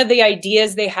one of the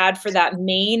ideas they had for that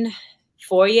main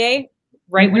foyer,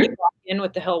 right when you walk in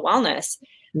with the Hill Wellness,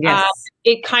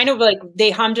 it kind of like they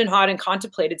hummed and hawed and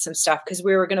contemplated some stuff because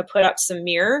we were going to put up some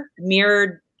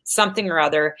mirrored something or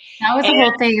other. That was the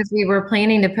whole thing, is we were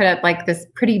planning to put up like this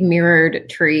pretty mirrored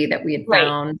tree that we had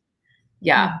found.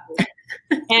 Yeah.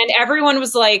 And everyone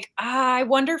was like, I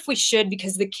wonder if we should,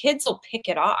 because the kids will pick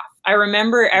it off. I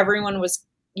remember everyone was,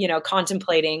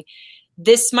 contemplating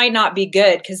this might not be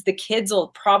good because the kids will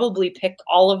probably pick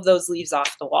all of those leaves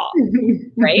off the wall.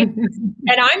 Right.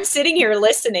 And I'm sitting here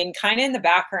listening kind of in the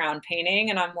background painting.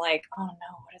 And I'm like, oh no,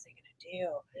 what are they going to do?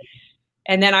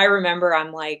 And then I remember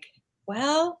I'm like,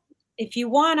 well, if you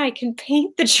want, I can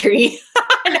paint the tree.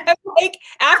 And I'm like,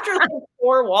 after like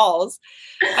 4 walls,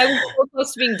 I was so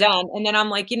close to being done. And then I'm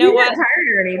like, you know what? You weren't tired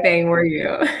or anything, were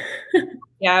you?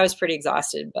 Yeah, I was pretty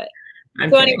exhausted. But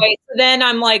anyway, so then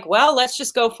I'm like, well, let's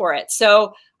just go for it.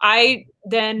 So I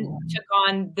then took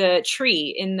on the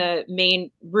tree in the main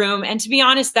room. And to be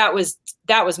honest, that was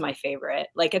my favorite.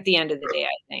 Like at the end of the day,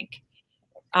 I think.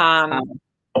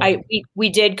 We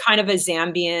did kind of a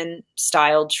Zambian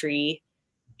style tree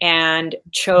and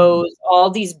chose all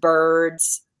these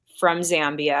birds from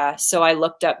Zambia. So I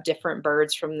looked up different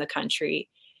birds from the country,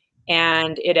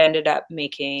 and it ended up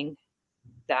making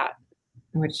that.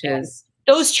 Which is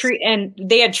those tree, and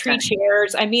they had tree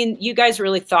chairs. I mean, you guys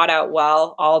really thought out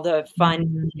well, all the fun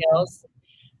details.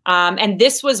 And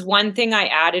this was one thing I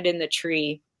added in the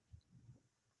tree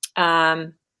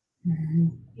because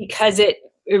it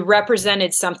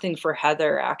represented something for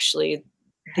Heather, actually.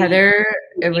 Heather,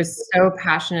 it was so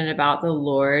passionate about the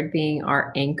Lord being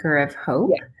our anchor of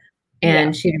hope.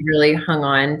 and she'd really hung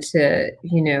on to,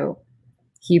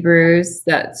 Hebrews,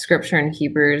 that scripture in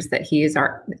Hebrews, that he is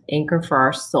our anchor for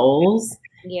our souls.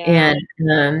 Yeah.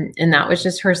 And that was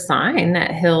just her sign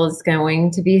that Hill is going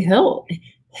to be healed.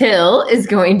 Hill is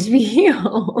going to be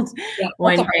healed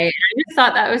one day. And I just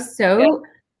thought that was so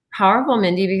powerful,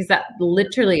 Mindy, because that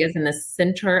literally is in the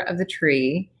center of the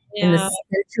tree, in the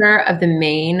center of the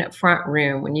main front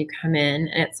room when you come in.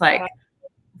 And it's like,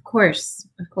 of course.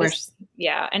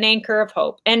 Yeah, an anchor of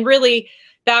hope. And really,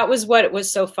 that was what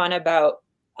was so fun about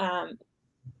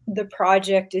the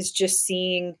project, is just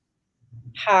seeing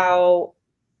how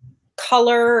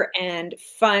color and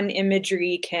fun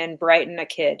imagery can brighten a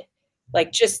kid.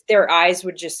 Like, just their eyes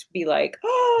would just be like,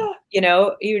 oh,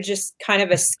 you would just kind of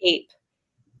escape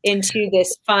into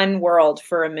this fun world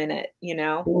for a minute,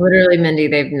 Literally, Mindy,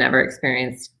 they've never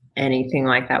experienced anything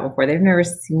like that before. They've never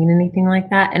seen anything like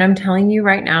that. And I'm telling you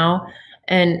right now,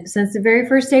 and since the very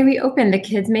first day we opened, the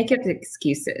kids make up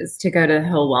excuses to go to the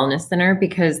Hill Wellness Center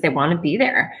because they want to be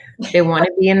there. They want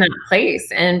to be in that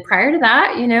place. And prior to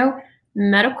that,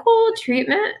 medical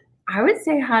treatment, I would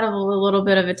say, had a little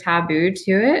bit of a taboo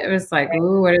to it. It was like,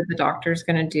 ooh, what are the doctors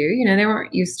going to do? They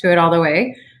weren't used to it all the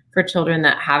way for children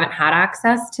that haven't had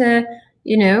access to,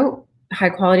 high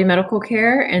quality medical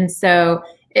care. And so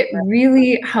it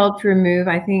really helped remove,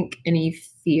 I think, any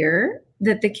fear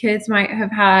that the kids might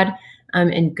have had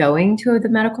in going to the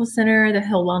medical center, the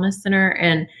Hill Wellness Center.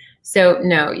 And so,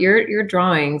 no, your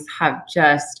drawings have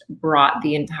just brought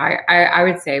the entire, I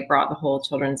would say, brought the whole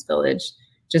Children's Village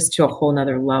just to a whole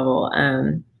nother level.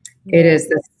 It is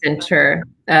the center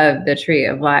of the tree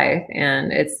of life,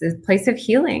 and it's a place of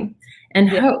healing and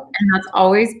hope. And that's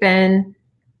always been,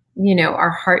 our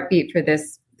heartbeat for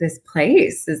this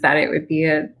place, is that it would be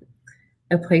a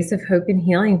place of hope and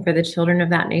healing for the children of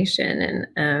that nation.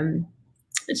 And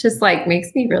it's just like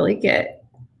makes me really get,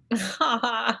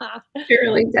 it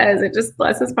really does. It just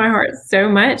blesses my heart so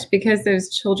much, because those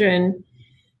children,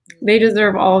 they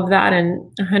deserve all of that and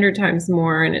 100 times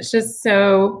more. And it's just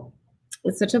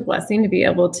it's such a blessing to be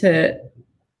able to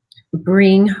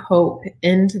bring hope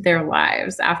into their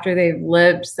lives after they've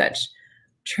lived such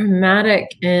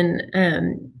traumatic and,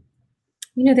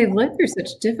 they've lived through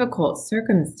such difficult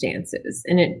circumstances.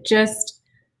 And it just,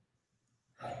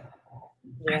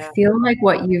 I feel like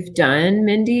what you've done,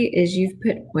 Mindy, is you've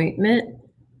put ointment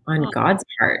on God's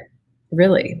heart,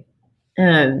 really.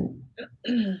 You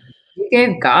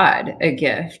gave God a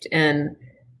gift, and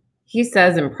he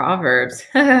says in Proverbs,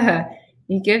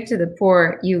 you give to the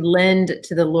poor, you lend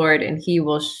to the Lord, and he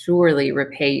will surely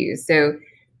repay you. So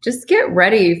just get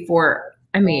ready for,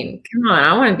 come on,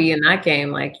 I want to be in that game.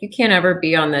 Like, you can't ever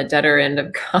be on the debtor end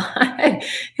of God.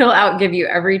 He'll outgive you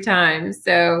every time.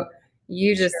 So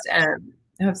you just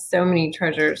have so many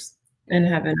treasures in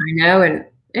heaven, I know,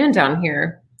 and down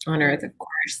here on earth, of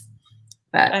course.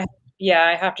 But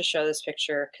I have to show this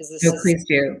picture, because this please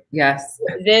do. Yes.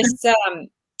 This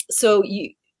so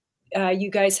you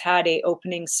guys had a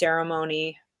opening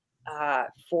ceremony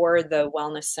for the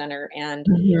wellness center, and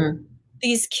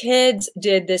these kids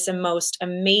did this most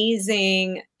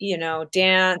amazing,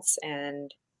 dance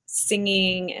and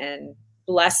singing and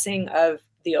blessing of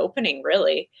the opening,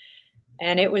 really.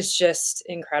 And it was just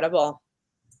incredible.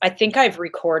 I think I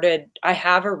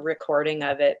have a recording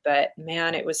of it, but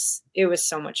man, it was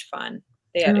so much fun.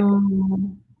 They had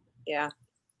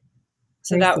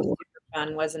so that was super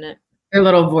fun, wasn't it? Their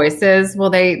little voices. Well,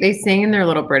 they sing in their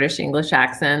little British English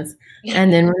accents.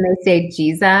 And then when they say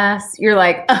Jesus, you're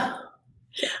like, oh.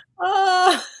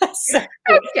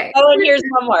 Okay. Oh, and here's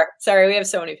one more. Sorry, we have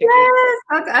so many pictures. Yes,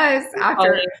 that's us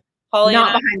after Holly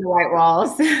not behind the white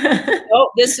walls.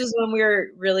 This is when we were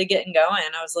really getting going.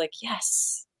 I was like,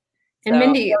 yes. And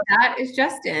Mindy, that is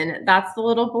Justin. That's the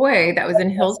little boy that was in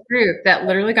Hill's group that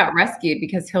literally got rescued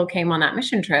because Hill came on that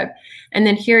mission trip. And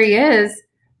then here he is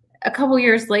a couple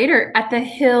years later at the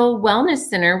Hill Wellness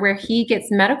Center, where he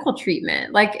gets medical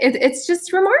treatment. Like, it's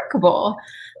just remarkable.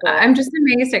 I'm just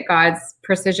amazed at God's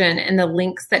precision and the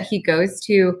links that he goes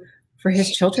to for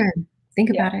his children. Think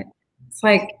about it. It's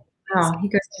like, wow, he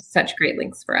goes to such great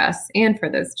links for us and for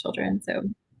those children. So,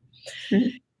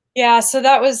 yeah, so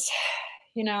that was,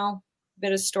 a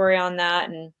bit of story on that.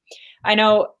 And I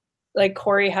know, like,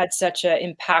 Corey had such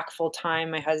an impactful time,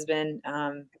 my husband,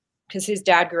 because his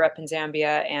dad grew up in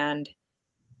Zambia, and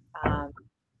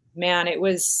man, it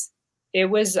was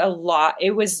a lot.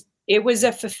 It was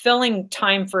a fulfilling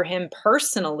time for him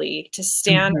personally to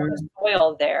stand on the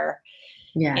soil there.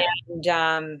 Yeah.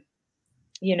 And,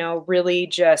 really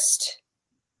just,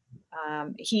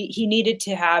 he needed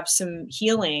to have some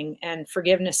healing and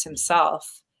forgiveness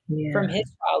himself from his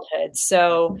childhood.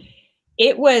 So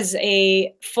it was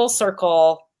a full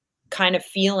circle kind of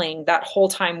feeling that whole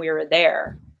time we were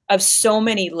there, of so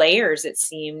many layers, it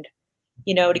seemed,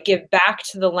 you know, to give back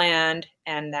to the land,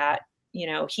 and that, you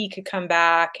know, he could come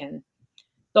back, and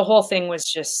the whole thing was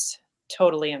just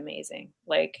totally amazing.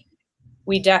 Like,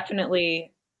 we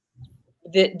definitely,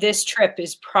 this trip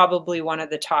is probably one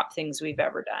of the top things we've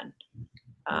ever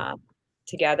done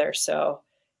together. So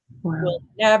wow. We'll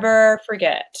never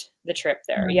forget the trip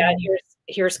there. Wow. Yeah,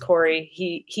 here's Corey.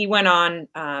 He went on,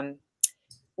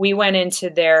 we went into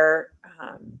their,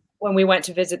 when we went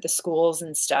to visit the schools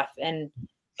and stuff, and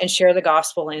share the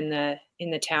gospel in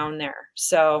the town there.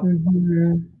 So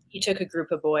he took a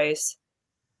group of boys,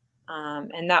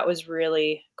 and that was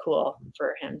really cool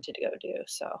for him to go do.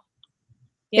 So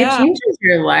yeah. It changes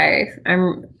your life.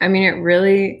 I mean, it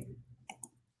really,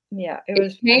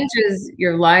 it changes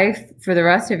your life for the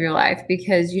rest of your life,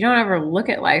 because you don't ever look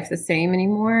at life the same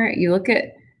anymore. You look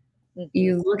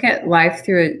at life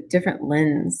through a different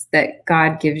lens that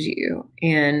God gives you,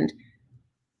 and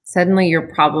suddenly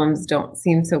your problems don't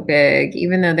seem so big,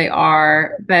 even though they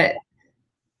are. But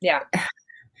yeah,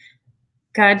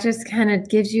 God just kind of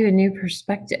gives you a new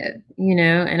perspective, you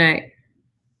know.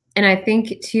 And I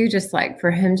think too, just like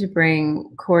for him to bring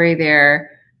Corey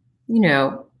there, you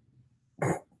know,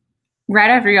 right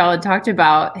after y'all had talked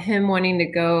about him wanting to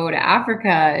go to Africa,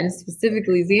 and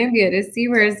specifically Zambia, to see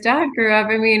where his dad grew up.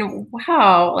 I mean,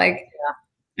 wow. Like,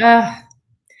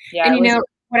 and you know,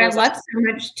 what I loved so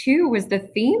much too was the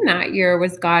theme that year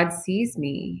was God sees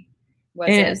me.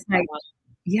 And it's like,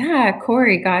 yeah,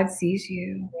 Corey, God sees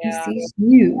you. Yeah. He sees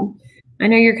you. I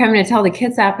know you're coming to tell the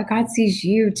kids that, but God sees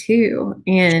you too.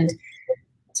 And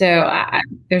so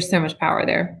there's so much power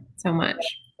there. So much.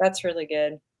 That's really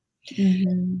good.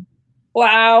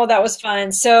 Wow, that was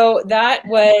fun. So that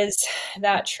was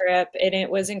that trip, and it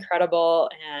was incredible.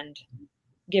 And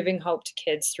giving hope to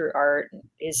kids through art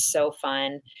is so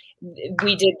fun.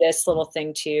 We did this little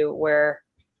thing too, where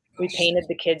we painted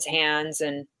the kids' hands,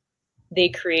 and they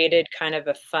created kind of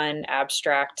a fun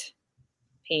abstract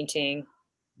painting,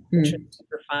 which was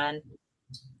super fun.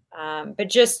 But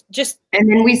just and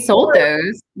then we sold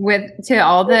those to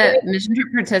all the mission trip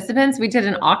participants. We did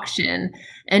an auction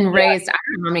and raised, I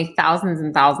don't know how many thousands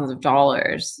and thousands of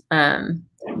dollars. Oh,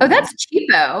 that's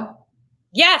Cheapo.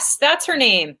 Yes, that's her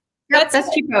name. Yep, that's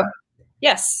Cheapo.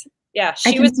 Yes. Yeah.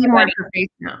 She was see more of her face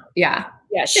now. Yeah.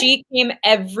 Yeah. She came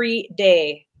every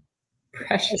day.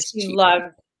 Precious.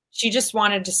 She just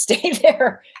wanted to stay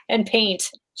there and paint.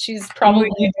 She's probably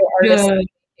an artist.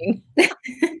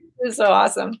 It was so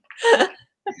awesome.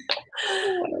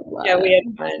 Yeah, we had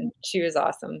fun. She was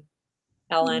awesome.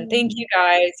 Ellen, thank you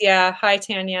guys. Yeah. Hi,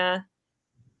 Tanya.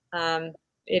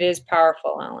 It is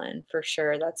powerful, Ellen, for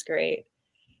sure. That's great.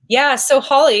 Yeah. So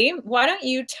Holly, why don't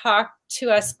you talk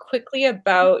to us quickly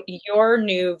about your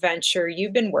new venture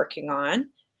you've been working on?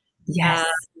 Yes.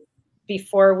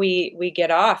 Before we get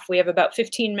off, we have about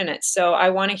 15 minutes. So I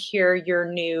want to hear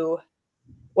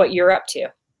what you're up to.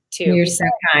 You're so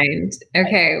kind.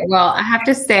 Okay. Well, I have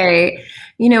to say,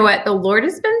 you know what? The Lord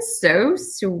has been so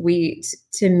sweet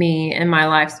to me in my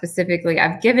life. Specifically,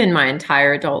 I've given my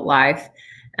entire adult life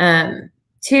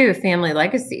to Family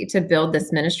Legacy to build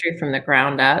this ministry from the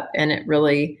ground up. And it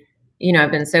really, you know,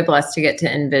 I've been so blessed to get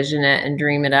to envision it and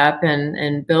dream it up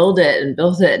and build it and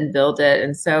build it and build it.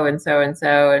 And so.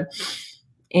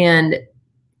 And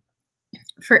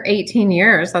for 18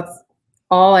 years, that's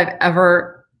all I've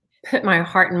ever put my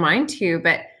heart and mind to.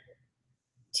 But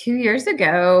 2 years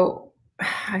ago,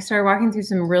 I started walking through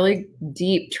some really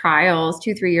deep trials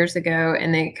 2-3 years ago,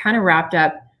 and they kind of wrapped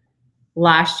up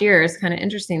last year. It's kind of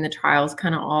interesting. The trials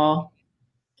kind of all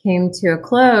came to a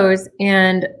close,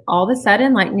 and all of a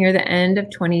sudden, like near the end of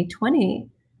 2020,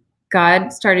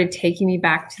 God started taking me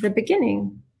back to the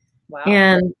beginning. Wow.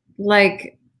 And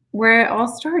like where it all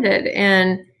started.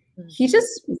 And he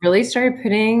just really started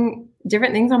putting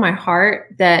different things on my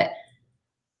heart that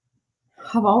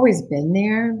have always been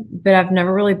there, but I've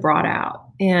never really brought out.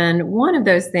 And one of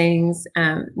those things,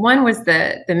 one was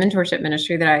the mentorship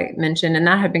ministry that I mentioned, and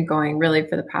that had been going really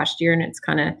for the past year. And it's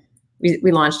kind of,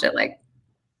 we launched it like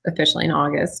officially in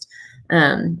August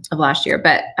of last year.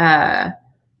 But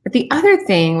the other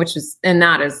thing, and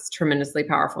that is tremendously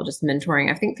powerful, just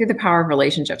mentoring, I think, through the power of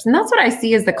relationships. And that's what I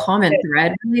see as the common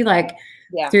thread, really, like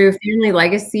through Family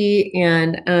Legacy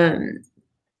and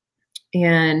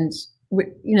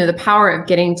you know, the power of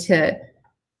getting to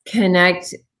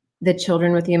connect the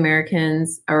children with the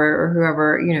Americans or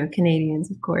whoever, you know,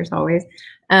 Canadians, of course, always,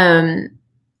 on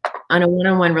a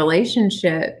one-on-one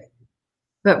relationship.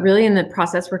 But really in the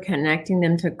process, we're connecting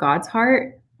them to God's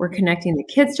heart, We're connecting the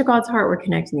kids to God's heart. We're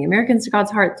connecting the Americans to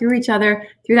God's heart through each other,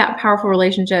 through that powerful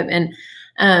relationship. And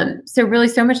so really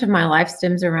so much of my life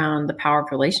stems around the power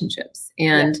of relationships.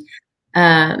 And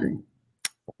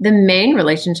the main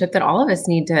relationship that all of us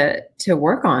need to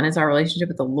work on is our relationship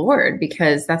with the Lord,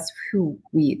 because that's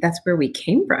where we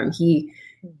came from. He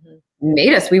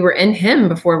made us. We were in him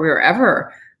before we were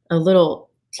ever a little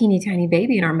teeny tiny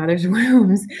baby in our mother's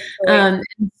wombs.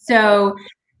 So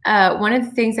one of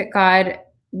the things that God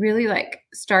really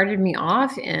started me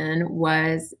off in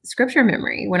was scripture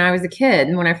memory when I was a kid.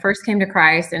 And when I first came to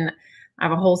Christ, and I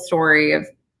have a whole story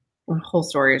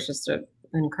is just an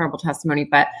incredible testimony.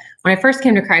 But when I first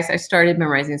came to Christ, I started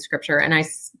memorizing scripture, and I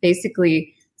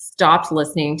basically stopped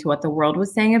listening to what the world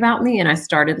was saying about me. And I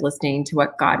started listening to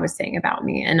what God was saying about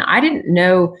me. And I didn't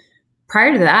know,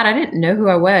 prior to that, I didn't know who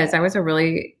I was. I was a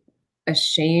really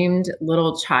ashamed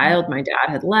little child. My dad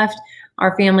had left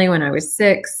our family when I was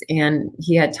 6, and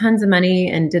he had tons of money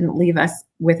and didn't leave us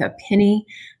with a penny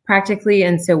practically.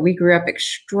 And so we grew up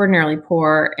extraordinarily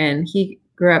poor, and he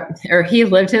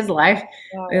lived his life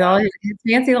with all his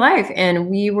fancy life. And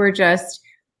we went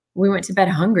to bed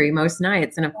hungry most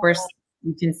nights. And of course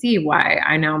you can see why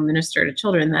I now minister to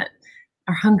children that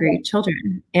are hungry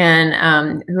children,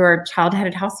 and who are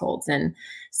child-headed households. And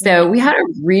so we had a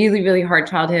really, really hard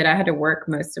childhood. I had to work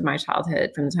most of my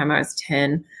childhood from the time I was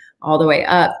 10 all the way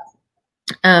up.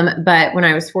 But when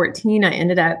I was 14, I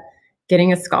ended up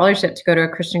getting a scholarship to go to a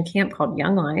Christian camp called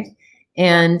Young Life.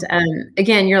 And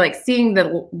again, you're seeing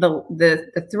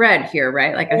the thread here,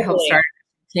 right? I helped start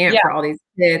a camp for all these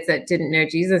kids that didn't know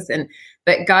Jesus.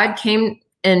 But God came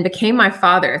and became my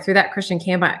father through that Christian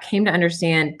camp. I came to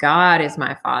understand God is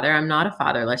my father. I'm not a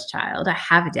fatherless child. I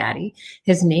have a daddy.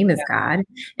 His name is God,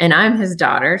 and I'm his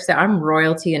daughter. So I'm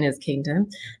royalty in his kingdom.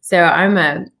 So I'm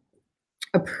a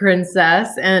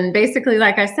princess. And basically,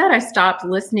 like I said, I stopped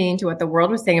listening to what the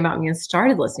world was saying about me and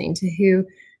started listening to who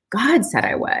God said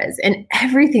I was, and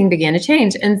everything began to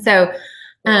change. And so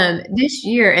this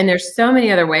year, and there's so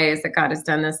many other ways that God has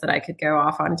done this that I could go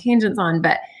off on tangents on,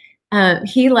 but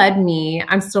he led me.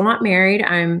 I'm still not married.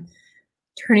 I'm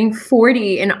turning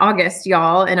 40 in August,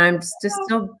 y'all. And I'm just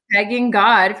still begging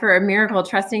God for a miracle,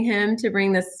 trusting him to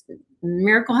bring this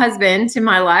miracle husband to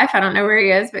my life. I don't know where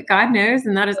he is, but God knows.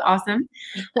 And that is awesome.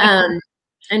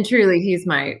 And truly, he is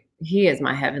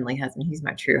my heavenly husband. He's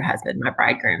my true husband, my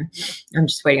bridegroom. I'm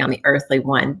just waiting on the earthly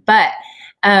one. But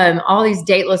all these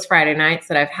dateless Friday nights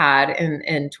that I've had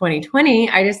in 2020,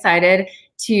 I decided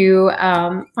to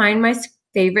find my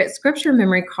favorite scripture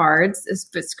memory cards,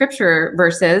 scripture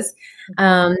verses,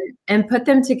 and put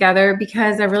them together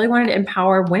because I really wanted to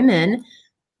empower women,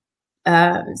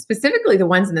 specifically the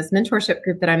ones in this mentorship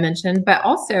group that I mentioned, but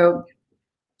also,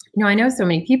 I know so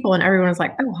many people, and everyone was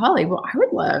like, "Oh, Holly, well,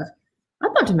 I'd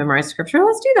love to memorize scripture.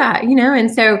 Let's do that." And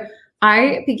so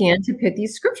I began to put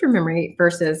these scripture memory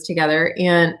verses together,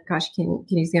 and gosh, can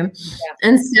you see them? Yeah.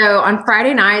 And so on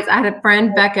Friday nights, I had a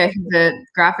friend, Becca, who's a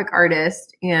graphic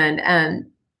artist, and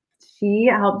she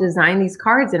helped design these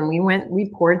cards, and we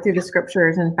poured through the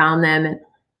scriptures and found them. And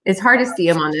it's hard to see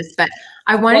them on this, but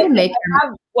I wanted to make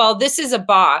them. Well, this is a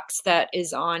box that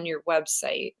is on your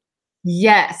website.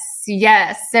 Yes.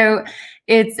 So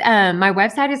it's my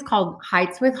website is called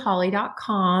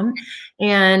heightswithholly.com.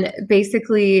 And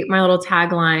basically my little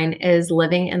tagline is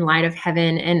living in light of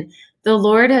heaven. And the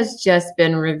Lord has just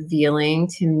been revealing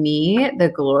to me the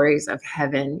glories of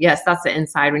heaven. Yes, that's the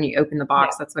inside. When you open the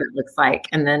box, that's what it looks like.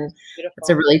 And then it's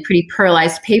a really pretty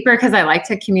pearlized paper, because I like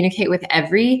to communicate with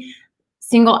every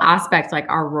single aspect, like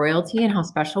our royalty and how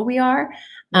special we are.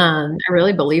 I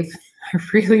really believe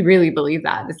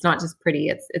that it's not just pretty,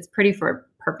 it's pretty for a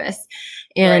purpose,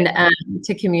 and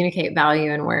to communicate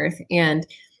value and worth. And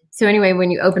so anyway, when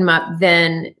you open them up,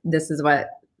 then this is what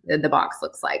the box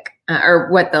looks like, or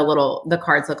what the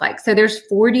cards look like. So there's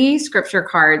 40 scripture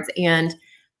cards, and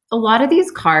a lot of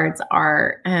these cards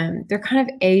are, they're kind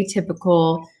of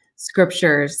atypical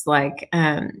scriptures, like,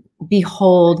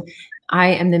 behold, I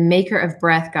am the maker of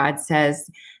breath, God says.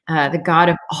 The God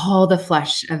of all the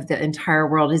flesh of the entire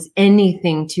world. Is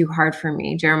anything too hard for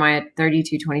me? Jeremiah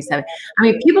 32:27. I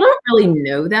mean, people don't really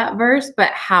know that verse,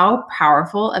 but how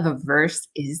powerful of a verse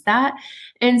is that?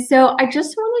 And so I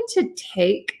just wanted to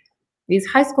take these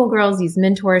high school girls, these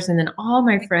mentors, and then all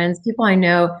my friends, people I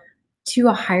know, to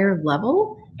a higher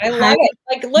level. I love it.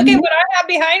 Like, look at what I have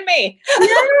behind me.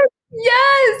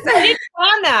 Yes. It's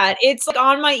on that. It's like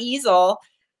on my easel.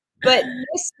 But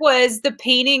this was the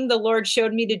painting the Lord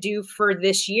showed me to do for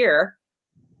this year.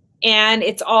 And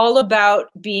it's all about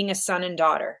being a son and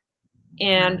daughter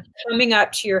and coming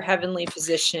up to your heavenly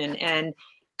position and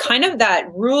kind of that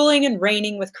ruling and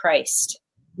reigning with Christ.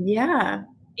 Yeah.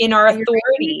 in our And you're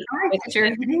authority. you're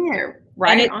hitting it And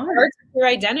right it on. starts with your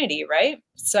identity, right?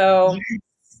 So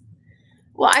Yes.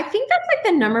 Well, I think that's like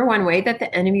the number one way that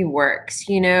the enemy works.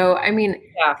 I mean,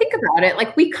 yeah, think about it.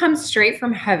 Like we come straight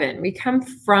from heaven. We come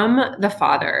from the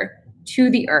Father to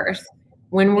the earth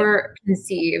when we're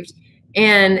conceived.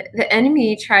 And the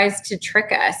enemy tries to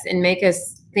trick us and make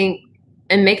us think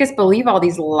and make us believe all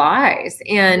these lies.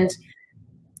 And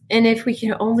if we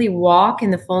can only walk in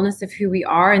the fullness of who we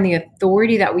are and the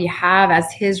authority that we have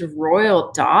as his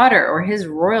royal daughter or his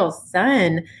royal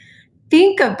son,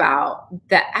 think about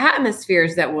the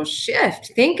atmospheres that will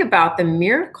shift. Think about the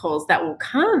miracles that will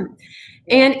come.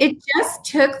 And it just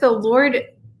took the Lord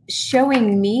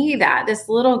showing me that this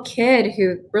little kid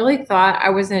who really thought I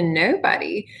was a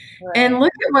nobody. right. And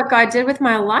look at what God did with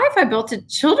my life. I built a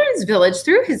children's village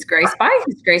through his grace, by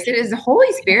his grace. It is the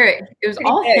Holy Spirit. It was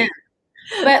all him.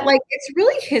 But like, it's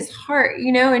really his heart,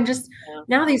 and just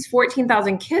now these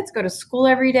 14,000 kids go to school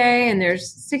every day and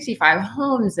there's 65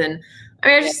 homes. And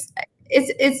I mean,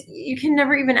 it's you can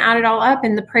never even add it all up.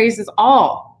 And the praise is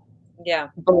all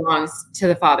belongs to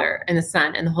the Father and the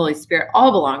Son and the Holy Spirit,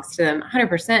 all belongs to them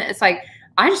 100%. It's like,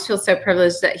 I just feel so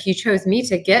privileged that he chose me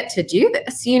to get to do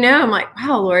this. I'm like,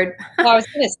 wow, Lord. Well, I was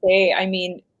going to say, I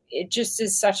mean, it just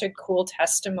is such a cool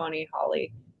testimony,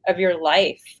 Holly, of your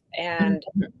life and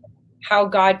how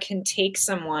God can take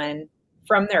someone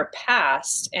from their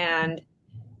past and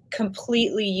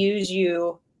completely use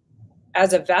you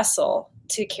as a vessel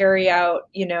to carry out,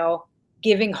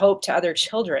 giving hope to other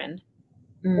children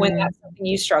when that's something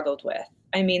you struggled with.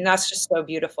 I mean, that's just so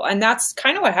beautiful. And that's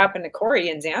kind of what happened to Corey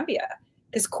in Zambia,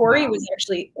 because Corey was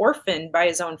actually orphaned by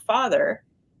his own father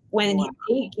when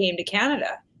he came to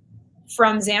Canada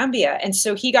from Zambia. And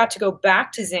so he got to go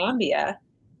back to Zambia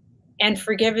and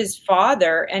forgive his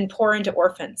father and pour into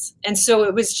orphans. And so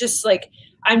it was just like,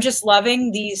 I'm just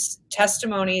loving these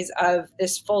testimonies of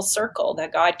this full circle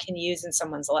that God can use in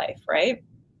someone's life, right?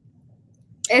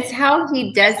 It's how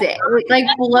he does it. It like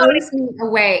blows me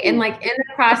away. And like in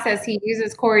the process, he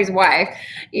uses Corey's wife,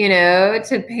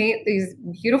 to paint these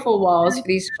beautiful walls for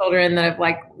these children that have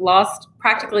like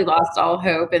practically lost all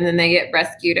hope. And then they get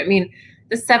rescued. I mean,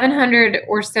 the 700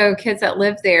 or so kids that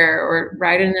live there, or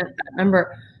right in that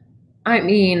number, I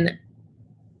mean,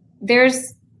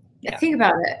 think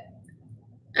about it.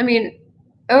 I mean,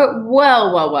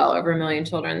 well over 1 million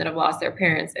children that have lost their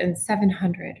parents, and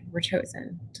 700 were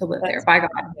chosen to live there by God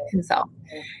himself.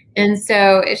 And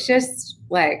so it's just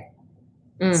like,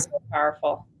 so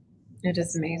powerful. It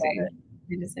is amazing.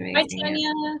 It is amazing. Hi,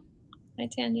 Tanya. Hi,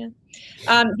 Tanya.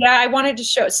 I wanted to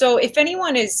show. So if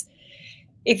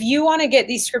you want to get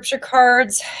these scripture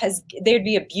cards, they'd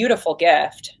be a beautiful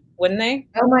gift, wouldn't they?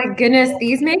 Oh my goodness.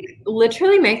 These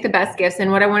literally make the best gifts.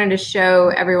 And what I wanted to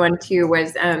show everyone too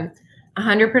was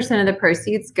 100% of the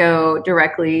proceeds go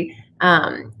directly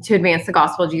to advance the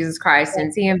gospel of Jesus Christ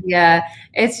in Zambia.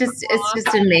 It's just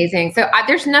amazing. So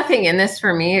there's nothing in this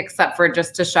for me except for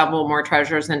just to shovel more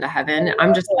treasures into heaven.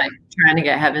 I'm just like trying to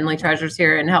get heavenly treasures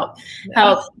here and help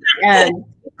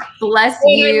bless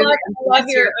you.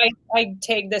 I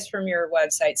take this from your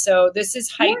website. So this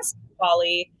is Heights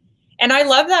Holly. And I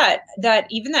love that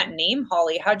even that name,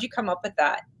 Holly. How'd you come up with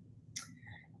that?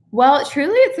 Well,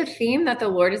 truly, it's a theme that the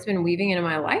Lord has been weaving into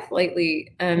my life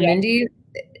lately. Mindy,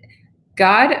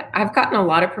 I've gotten a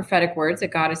lot of prophetic words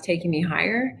that God is taking me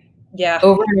higher.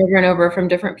 Over and over and over from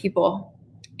different people.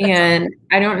 And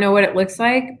I don't know what it looks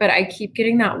like, but I keep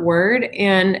getting that word.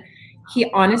 And he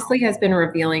honestly has been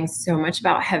revealing so much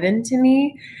about heaven to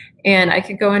me. And I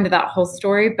could go into that whole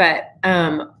story, but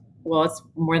it's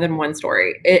more than one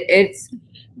story. It's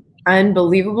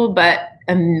unbelievable, but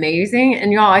amazing.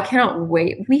 And y'all, I cannot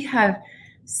wait. We have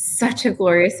such a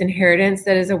glorious inheritance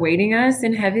that is awaiting us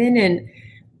in heaven. And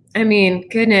I mean,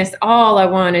 goodness, all I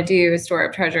want to do is store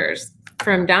up treasures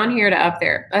from down here to up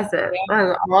there. That's it.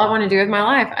 That's all I want to do with my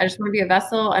life. I just want to be a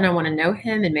vessel, and I want to know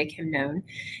him and make him known.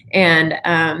 And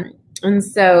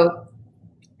so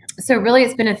really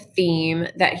it's been a theme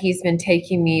that he's been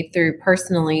taking me through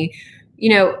personally.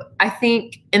 I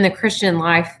think in the Christian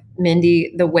life,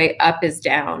 Mindy, the way up is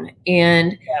down.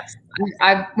 And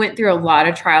I went through a lot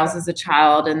of trials as a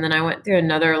child. And then I went through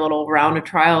another little round of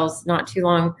trials not too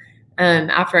long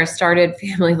after I started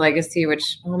Family Legacy,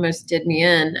 which almost did me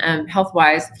in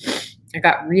health-wise. I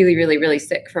got really, really, really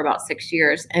sick for about 6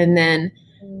 years. And then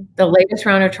the latest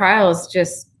round of trials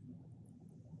just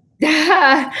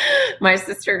my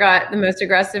sister got the most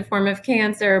aggressive form of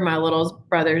cancer. My little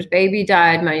brother's baby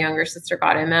died. My younger sister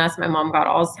got MS. My mom got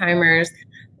Alzheimer's.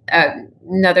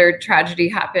 Another tragedy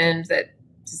happened that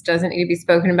just doesn't need to be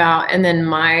spoken about. And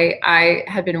then I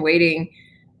had been waiting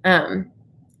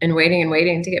and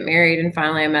waiting to get married. And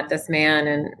finally I met this man,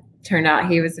 and turned out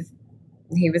he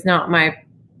was not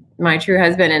my true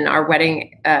husband. And our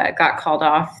wedding got called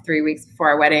off 3 weeks before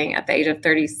our wedding at the age of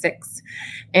 36.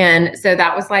 And so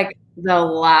that was like the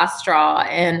last straw.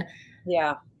 And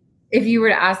yeah, if you were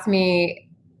to ask me,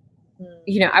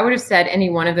 you know, I would have said any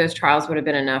one of those trials would have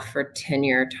been enough for a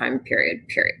 10-year time period,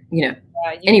 you know,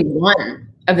 any one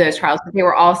of those trials, but they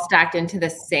were all stacked into the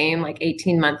same like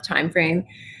 18-month time frame.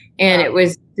 And it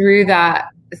was through that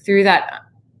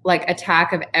like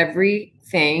attack of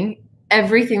everything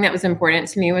that was important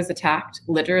to me was attacked,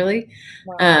 literally.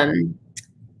 Wow.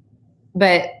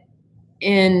 But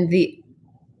in the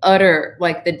utter,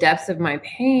 like the depths of my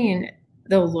pain,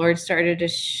 the Lord started to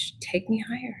take me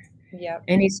higher. Yeah.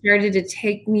 And he started to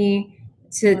take me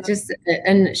to just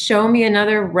and show me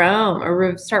another realm,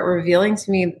 or start revealing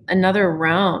to me another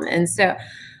realm. And so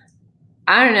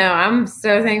I don't know, I'm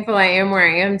so thankful I am where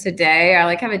I am today. I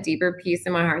like have a deeper peace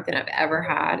in my heart than I've ever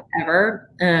had, ever.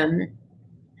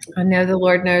 I know the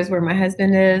Lord knows where my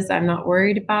husband is. I'm not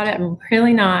worried about it. I'm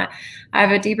really not. I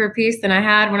have a deeper peace than I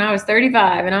had when I was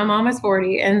 35, and I'm almost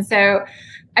 40. And so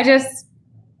I just,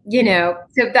 you know,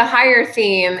 so the higher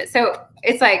theme. So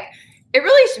it's like, it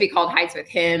really should be called Heights with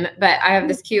Him. But I have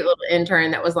this cute little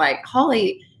intern that was like,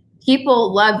 Holly,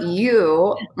 people love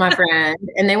you, my friend,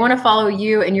 and they want to follow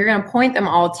you, and you're going to point them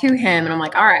all to Him. And I'm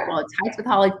like, all right, well, it's Heights with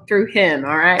Holly through Him.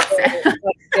 All right. That's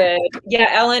good. Yeah.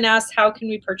 Ellen asked, how can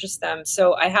we purchase them?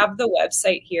 So I have the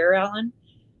website here, Ellen,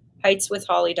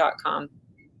 heightswithholly.com.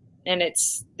 And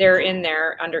they're in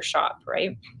there under shop,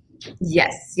 right?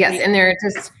 Yes. Yes. And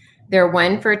they're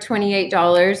one for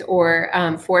 $28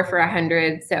 or 4 for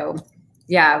 $100. So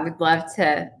yeah, we'd love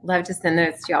to send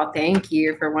those to y'all. Thank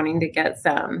you for wanting to get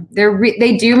some.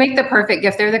 They do make the perfect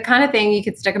gift. They're the kind of thing you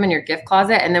could stick them in your gift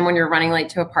closet, and then when you're running late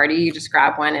to a party, you just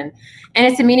grab one, and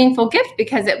it's a meaningful gift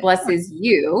because it blesses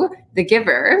you, the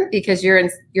giver, because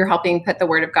you're helping put the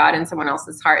word of God in someone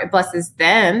else's heart. It blesses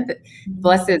them,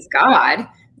 blesses God,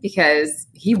 because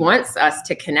He wants us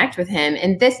to connect with Him.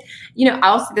 And this, you know,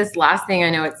 also this last thing, I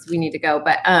know we need to go,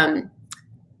 but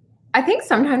I think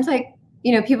sometimes, like,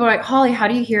 you know, people are like, Holly, how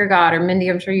do you hear God? Or Mindy,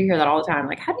 I'm sure you hear that all the time.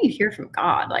 Like, how do you hear from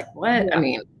God? Like, what? Yeah. I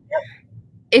mean,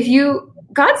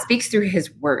 God speaks through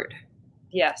His word.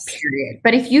 Yes. Period.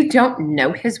 But if you don't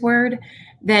know His word,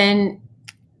 then,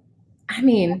 I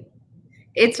mean,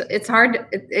 it's hard.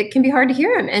 It can be hard to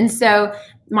hear Him. And so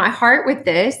my heart with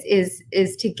this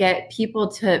is to get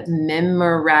people to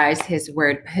memorize His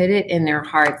word, put it in their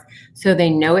hearts so they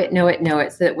know it,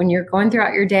 so that when you're going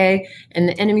throughout your day and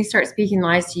the enemy starts speaking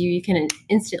lies to you, you can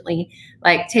instantly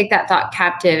like take that thought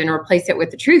captive and replace it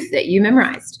with the truth that you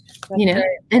memorized. That's you know,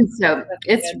 right. And so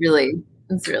it's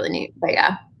really neat. But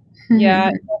yeah.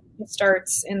 Yeah, it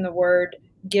starts in the word,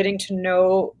 getting to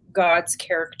know God's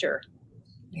character.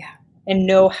 Yeah. And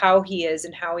know how He is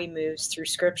and how He moves through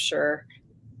Scripture.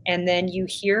 And then you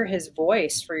hear His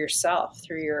voice for yourself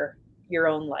through your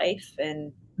own life.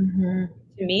 And to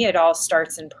me, it all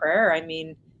starts in prayer. I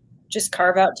mean, just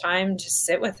carve out time to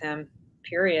sit with Him,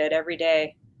 period, every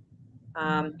day.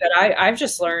 But I've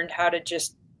just learned how to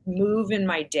just move in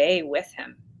my day with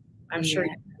Him. I'm sure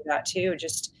you do that too.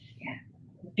 Just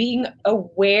being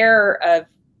aware of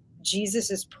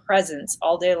Jesus's presence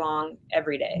all day long,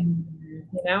 every day,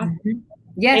 you know?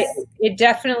 Yes. It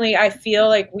definitely, I feel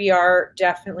like we are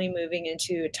definitely moving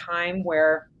into a time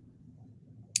where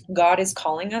God is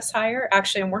calling us higher.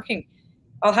 Actually,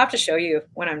 I'll have to show you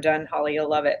when I'm done, Holly, you'll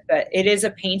love it. But it is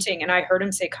a painting, and I heard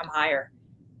him say, come higher.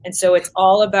 And so it's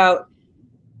all about,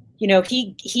 you know,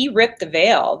 he ripped the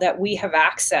veil that we have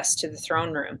access to the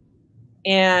throne room.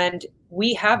 And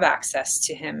we have access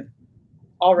to Him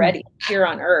already here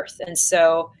on earth. And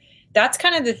so that's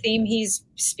kind of the theme He's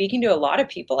speaking to a lot of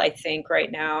people, I think, right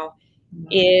now,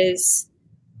 is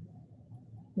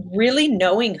really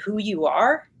knowing who you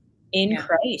are in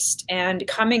Christ and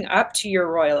coming up to your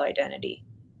royal identity,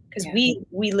 because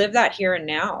we live that here and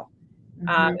now.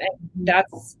 And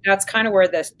that's kind of where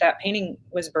that painting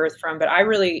was birthed from. But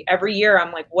every year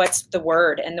I'm like, what's the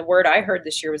word? And the word I heard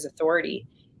this year was authority.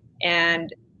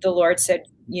 And the Lord said,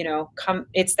 you know,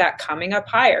 it's that coming up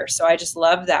higher. So I just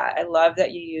love that. I love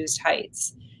that you used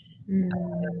heights.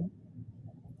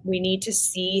 We need to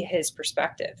see His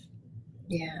perspective.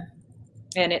 Yeah.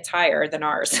 And it's higher than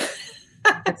ours.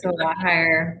 It's a lot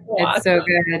higher. Awesome. It's so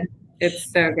good.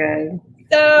 It's so good.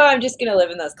 So I'm just going to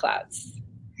live in those clouds.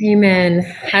 Amen.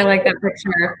 I like that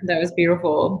picture. That was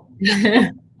beautiful.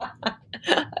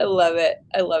 I love it.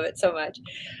 I love it so much.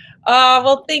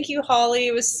 Well, thank you, Holly.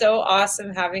 It was so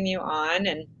awesome having you on.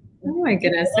 And oh my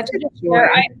goodness, such a joy.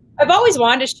 I've always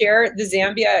wanted to share the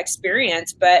Zambia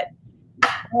experience, but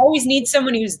always need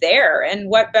someone who's there. And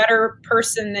what better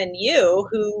person than you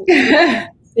who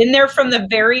been there from the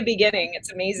very beginning.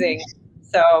 It's amazing.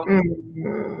 So I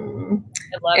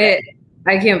love it.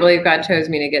 I can't believe God chose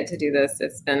me to get to do this.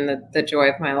 It's been the joy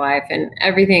of my life, and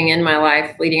everything in my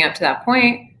life leading up to that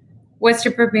point was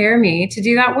to prepare me to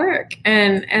do that work.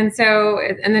 And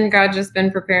then God just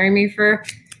been preparing me for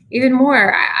even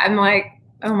more. I'm like,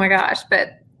 oh my gosh,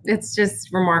 but it's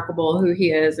just remarkable who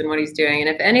he is and what he's doing. And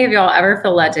if any of y'all ever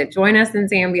feel led to join us in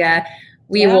Zambia,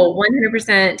 we will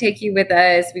 100% take you with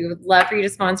us. We would love for you to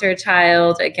sponsor a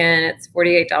child. Again, it's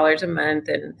 $48 a month,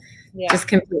 and just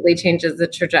completely changes the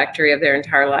trajectory of their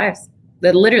entire lives.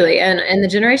 That literally, and the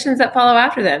generations that follow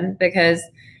after them, because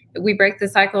we break the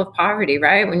cycle of poverty,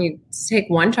 right? When you take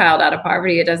one child out of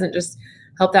poverty, it doesn't just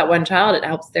help that one child, it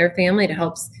helps their family, it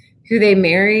helps who they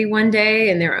marry one day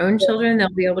and their own children. They'll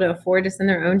be able to afford to send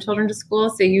their own children to school.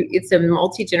 So it's a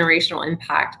multi-generational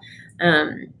impact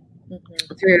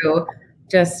through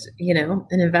just, an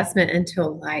investment into a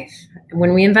life. And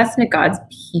when we invest in God's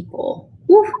people,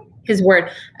 his word.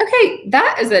 Okay,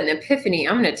 that is an epiphany.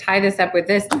 I'm going to tie this up with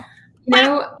this.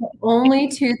 Only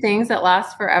two things that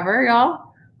last forever,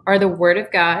 y'all, are the word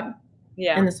of God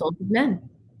and the souls of men,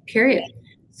 period.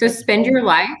 So spend your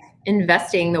life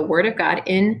investing the word of God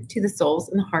into the souls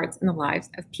and the hearts and the lives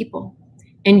of people,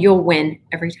 and you'll win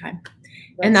every time.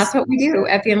 And that's what we do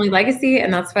at Family Legacy.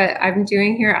 And that's what I'm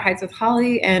doing here at Heights with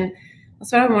Holly. And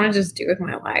that's what I want to just do with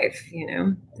my life,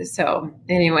 So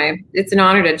anyway, it's an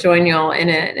honor to join y'all in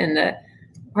it and to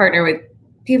partner with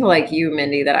people like you,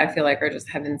 Mindy, that I feel like are just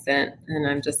heaven sent. And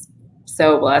I'm just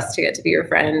so blessed to get to be your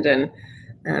friend and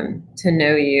to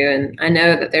know you. And I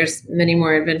know that there's many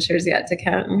more adventures yet to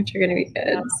come, which are going to be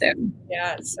good. So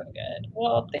yeah, it's so good.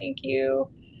 Well, thank you.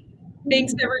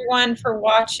 Thanks everyone for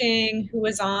watching who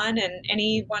was on, and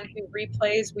anyone who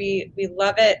replays. We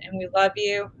love it and we love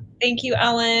you. Thank you,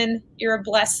 Ellen. You're a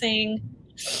blessing.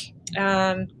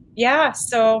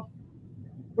 So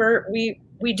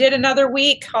we did another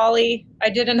week, Holly. I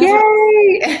did another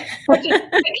week. I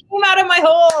came out of my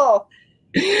hole.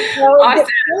 Awesome.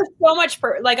 There's so much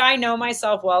I know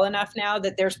myself well enough now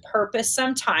that there's purpose.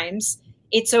 Sometimes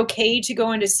it's okay to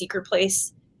go into secret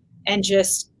place and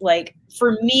just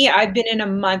for me, I've been in a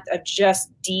month of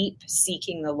just deep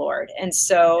seeking the Lord. And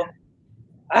so,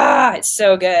 it's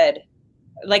so good.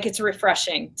 It's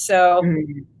refreshing. So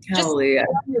just lay on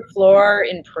your floor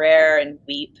in prayer and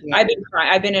weep. Yeah.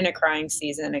 I've been in a crying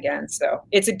season again. So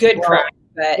it's a good cry.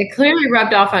 But it clearly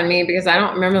rubbed off on me because I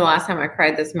don't remember the last time I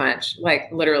cried this much,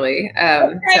 literally.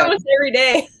 Almost every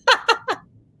day.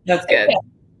 That's good. Okay.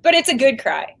 But it's a good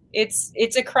cry. It's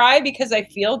a cry because I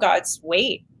feel God's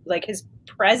weight. His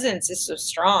presence is so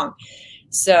strong.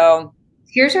 So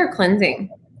tears are cleansing.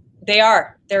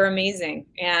 They're amazing.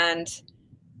 And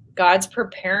God's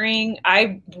preparing.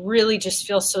 I really just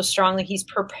feel so strongly he's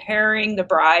preparing the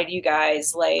bride, you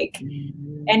guys,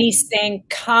 and he's saying,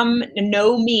 come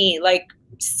know me,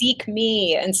 seek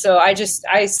me. And so I just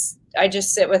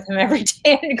sit with him every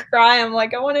day and cry. I'm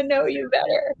like, I want to know you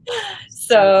better.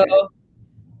 So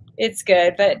it's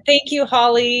good. But thank you,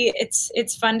 Holly.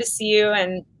 It's fun to see you,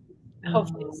 and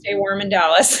hopefully stay warm in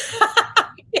Dallas.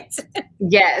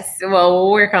 Yes. Well,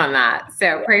 we'll work on that.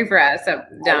 So pray for us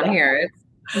down here.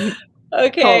 It's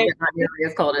okay. Cold, but not nearly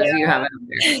as cold as you have it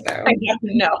up there. So. I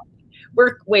know.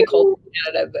 We're way cold in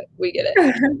Canada, but we get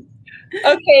it.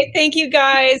 Okay. Thank you,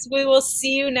 guys. We will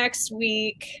see you next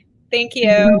week. Thank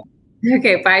you.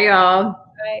 Okay. Bye, y'all.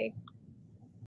 Bye.